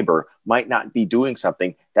your neighbor might not be doing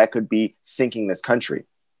something that could be sinking this country.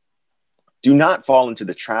 Do not fall into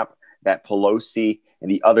the trap that Pelosi and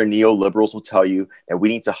the other neoliberals will tell you that we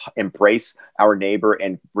need to embrace our neighbor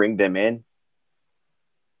and bring them in.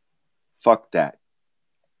 Fuck that.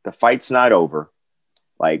 The fight's not over.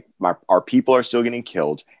 Like, our people are still getting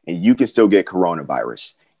killed, and you can still get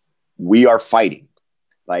coronavirus. We are fighting.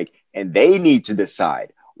 Like, and they need to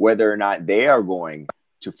decide whether or not they are going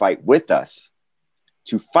to fight with us,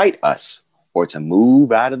 to fight us, or to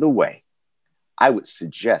move out of the way. I would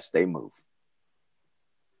suggest they move.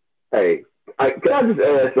 Hey, can I just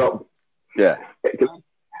add something? Yeah.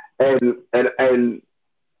 And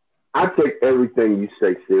I take everything you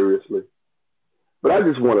say seriously, but I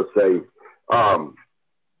just want to say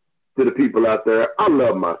to the people out there, I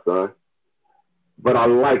love my son, but I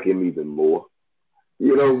like him even more.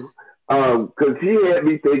 You know, because he had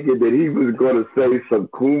me thinking that he was going to say some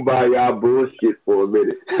kumbaya bullshit for a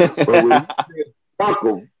minute. But when he said, fuck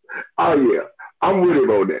him, oh yeah, I'm with him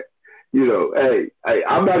on that. You know, hey,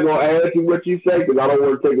 I'm not going to add to what you say because I don't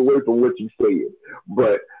want to take away from what you said.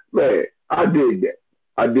 But, man, I dig that.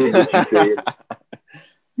 I dig what you said.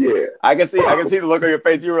 Yeah. I can see the look on your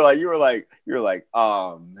face. You were like,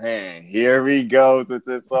 oh man, here we go with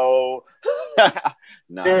this whole.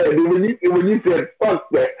 No. And when you said fuck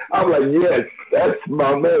that, I'm like, yes, that's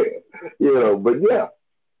my man. You know, but yeah,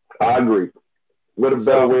 I agree. What a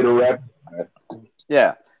better way to wrap it.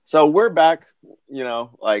 Yeah. So we're back. You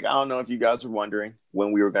know, like, I don't know if you guys were wondering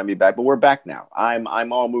when we were going to be back, but we're back now. I'm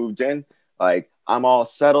all moved in. Like, I'm all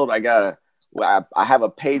settled. I have a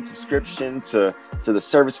paid subscription to the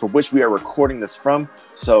service for which we are recording this from.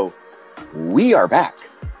 So we are back,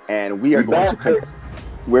 and we are going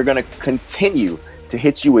to continue to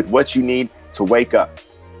hit you with what you need to wake up.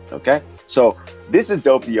 Okay. So this is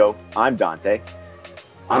Doppio. I'm Dante.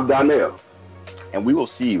 I'm Donnell. And we will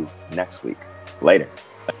see you next week. Later.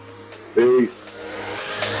 Peace.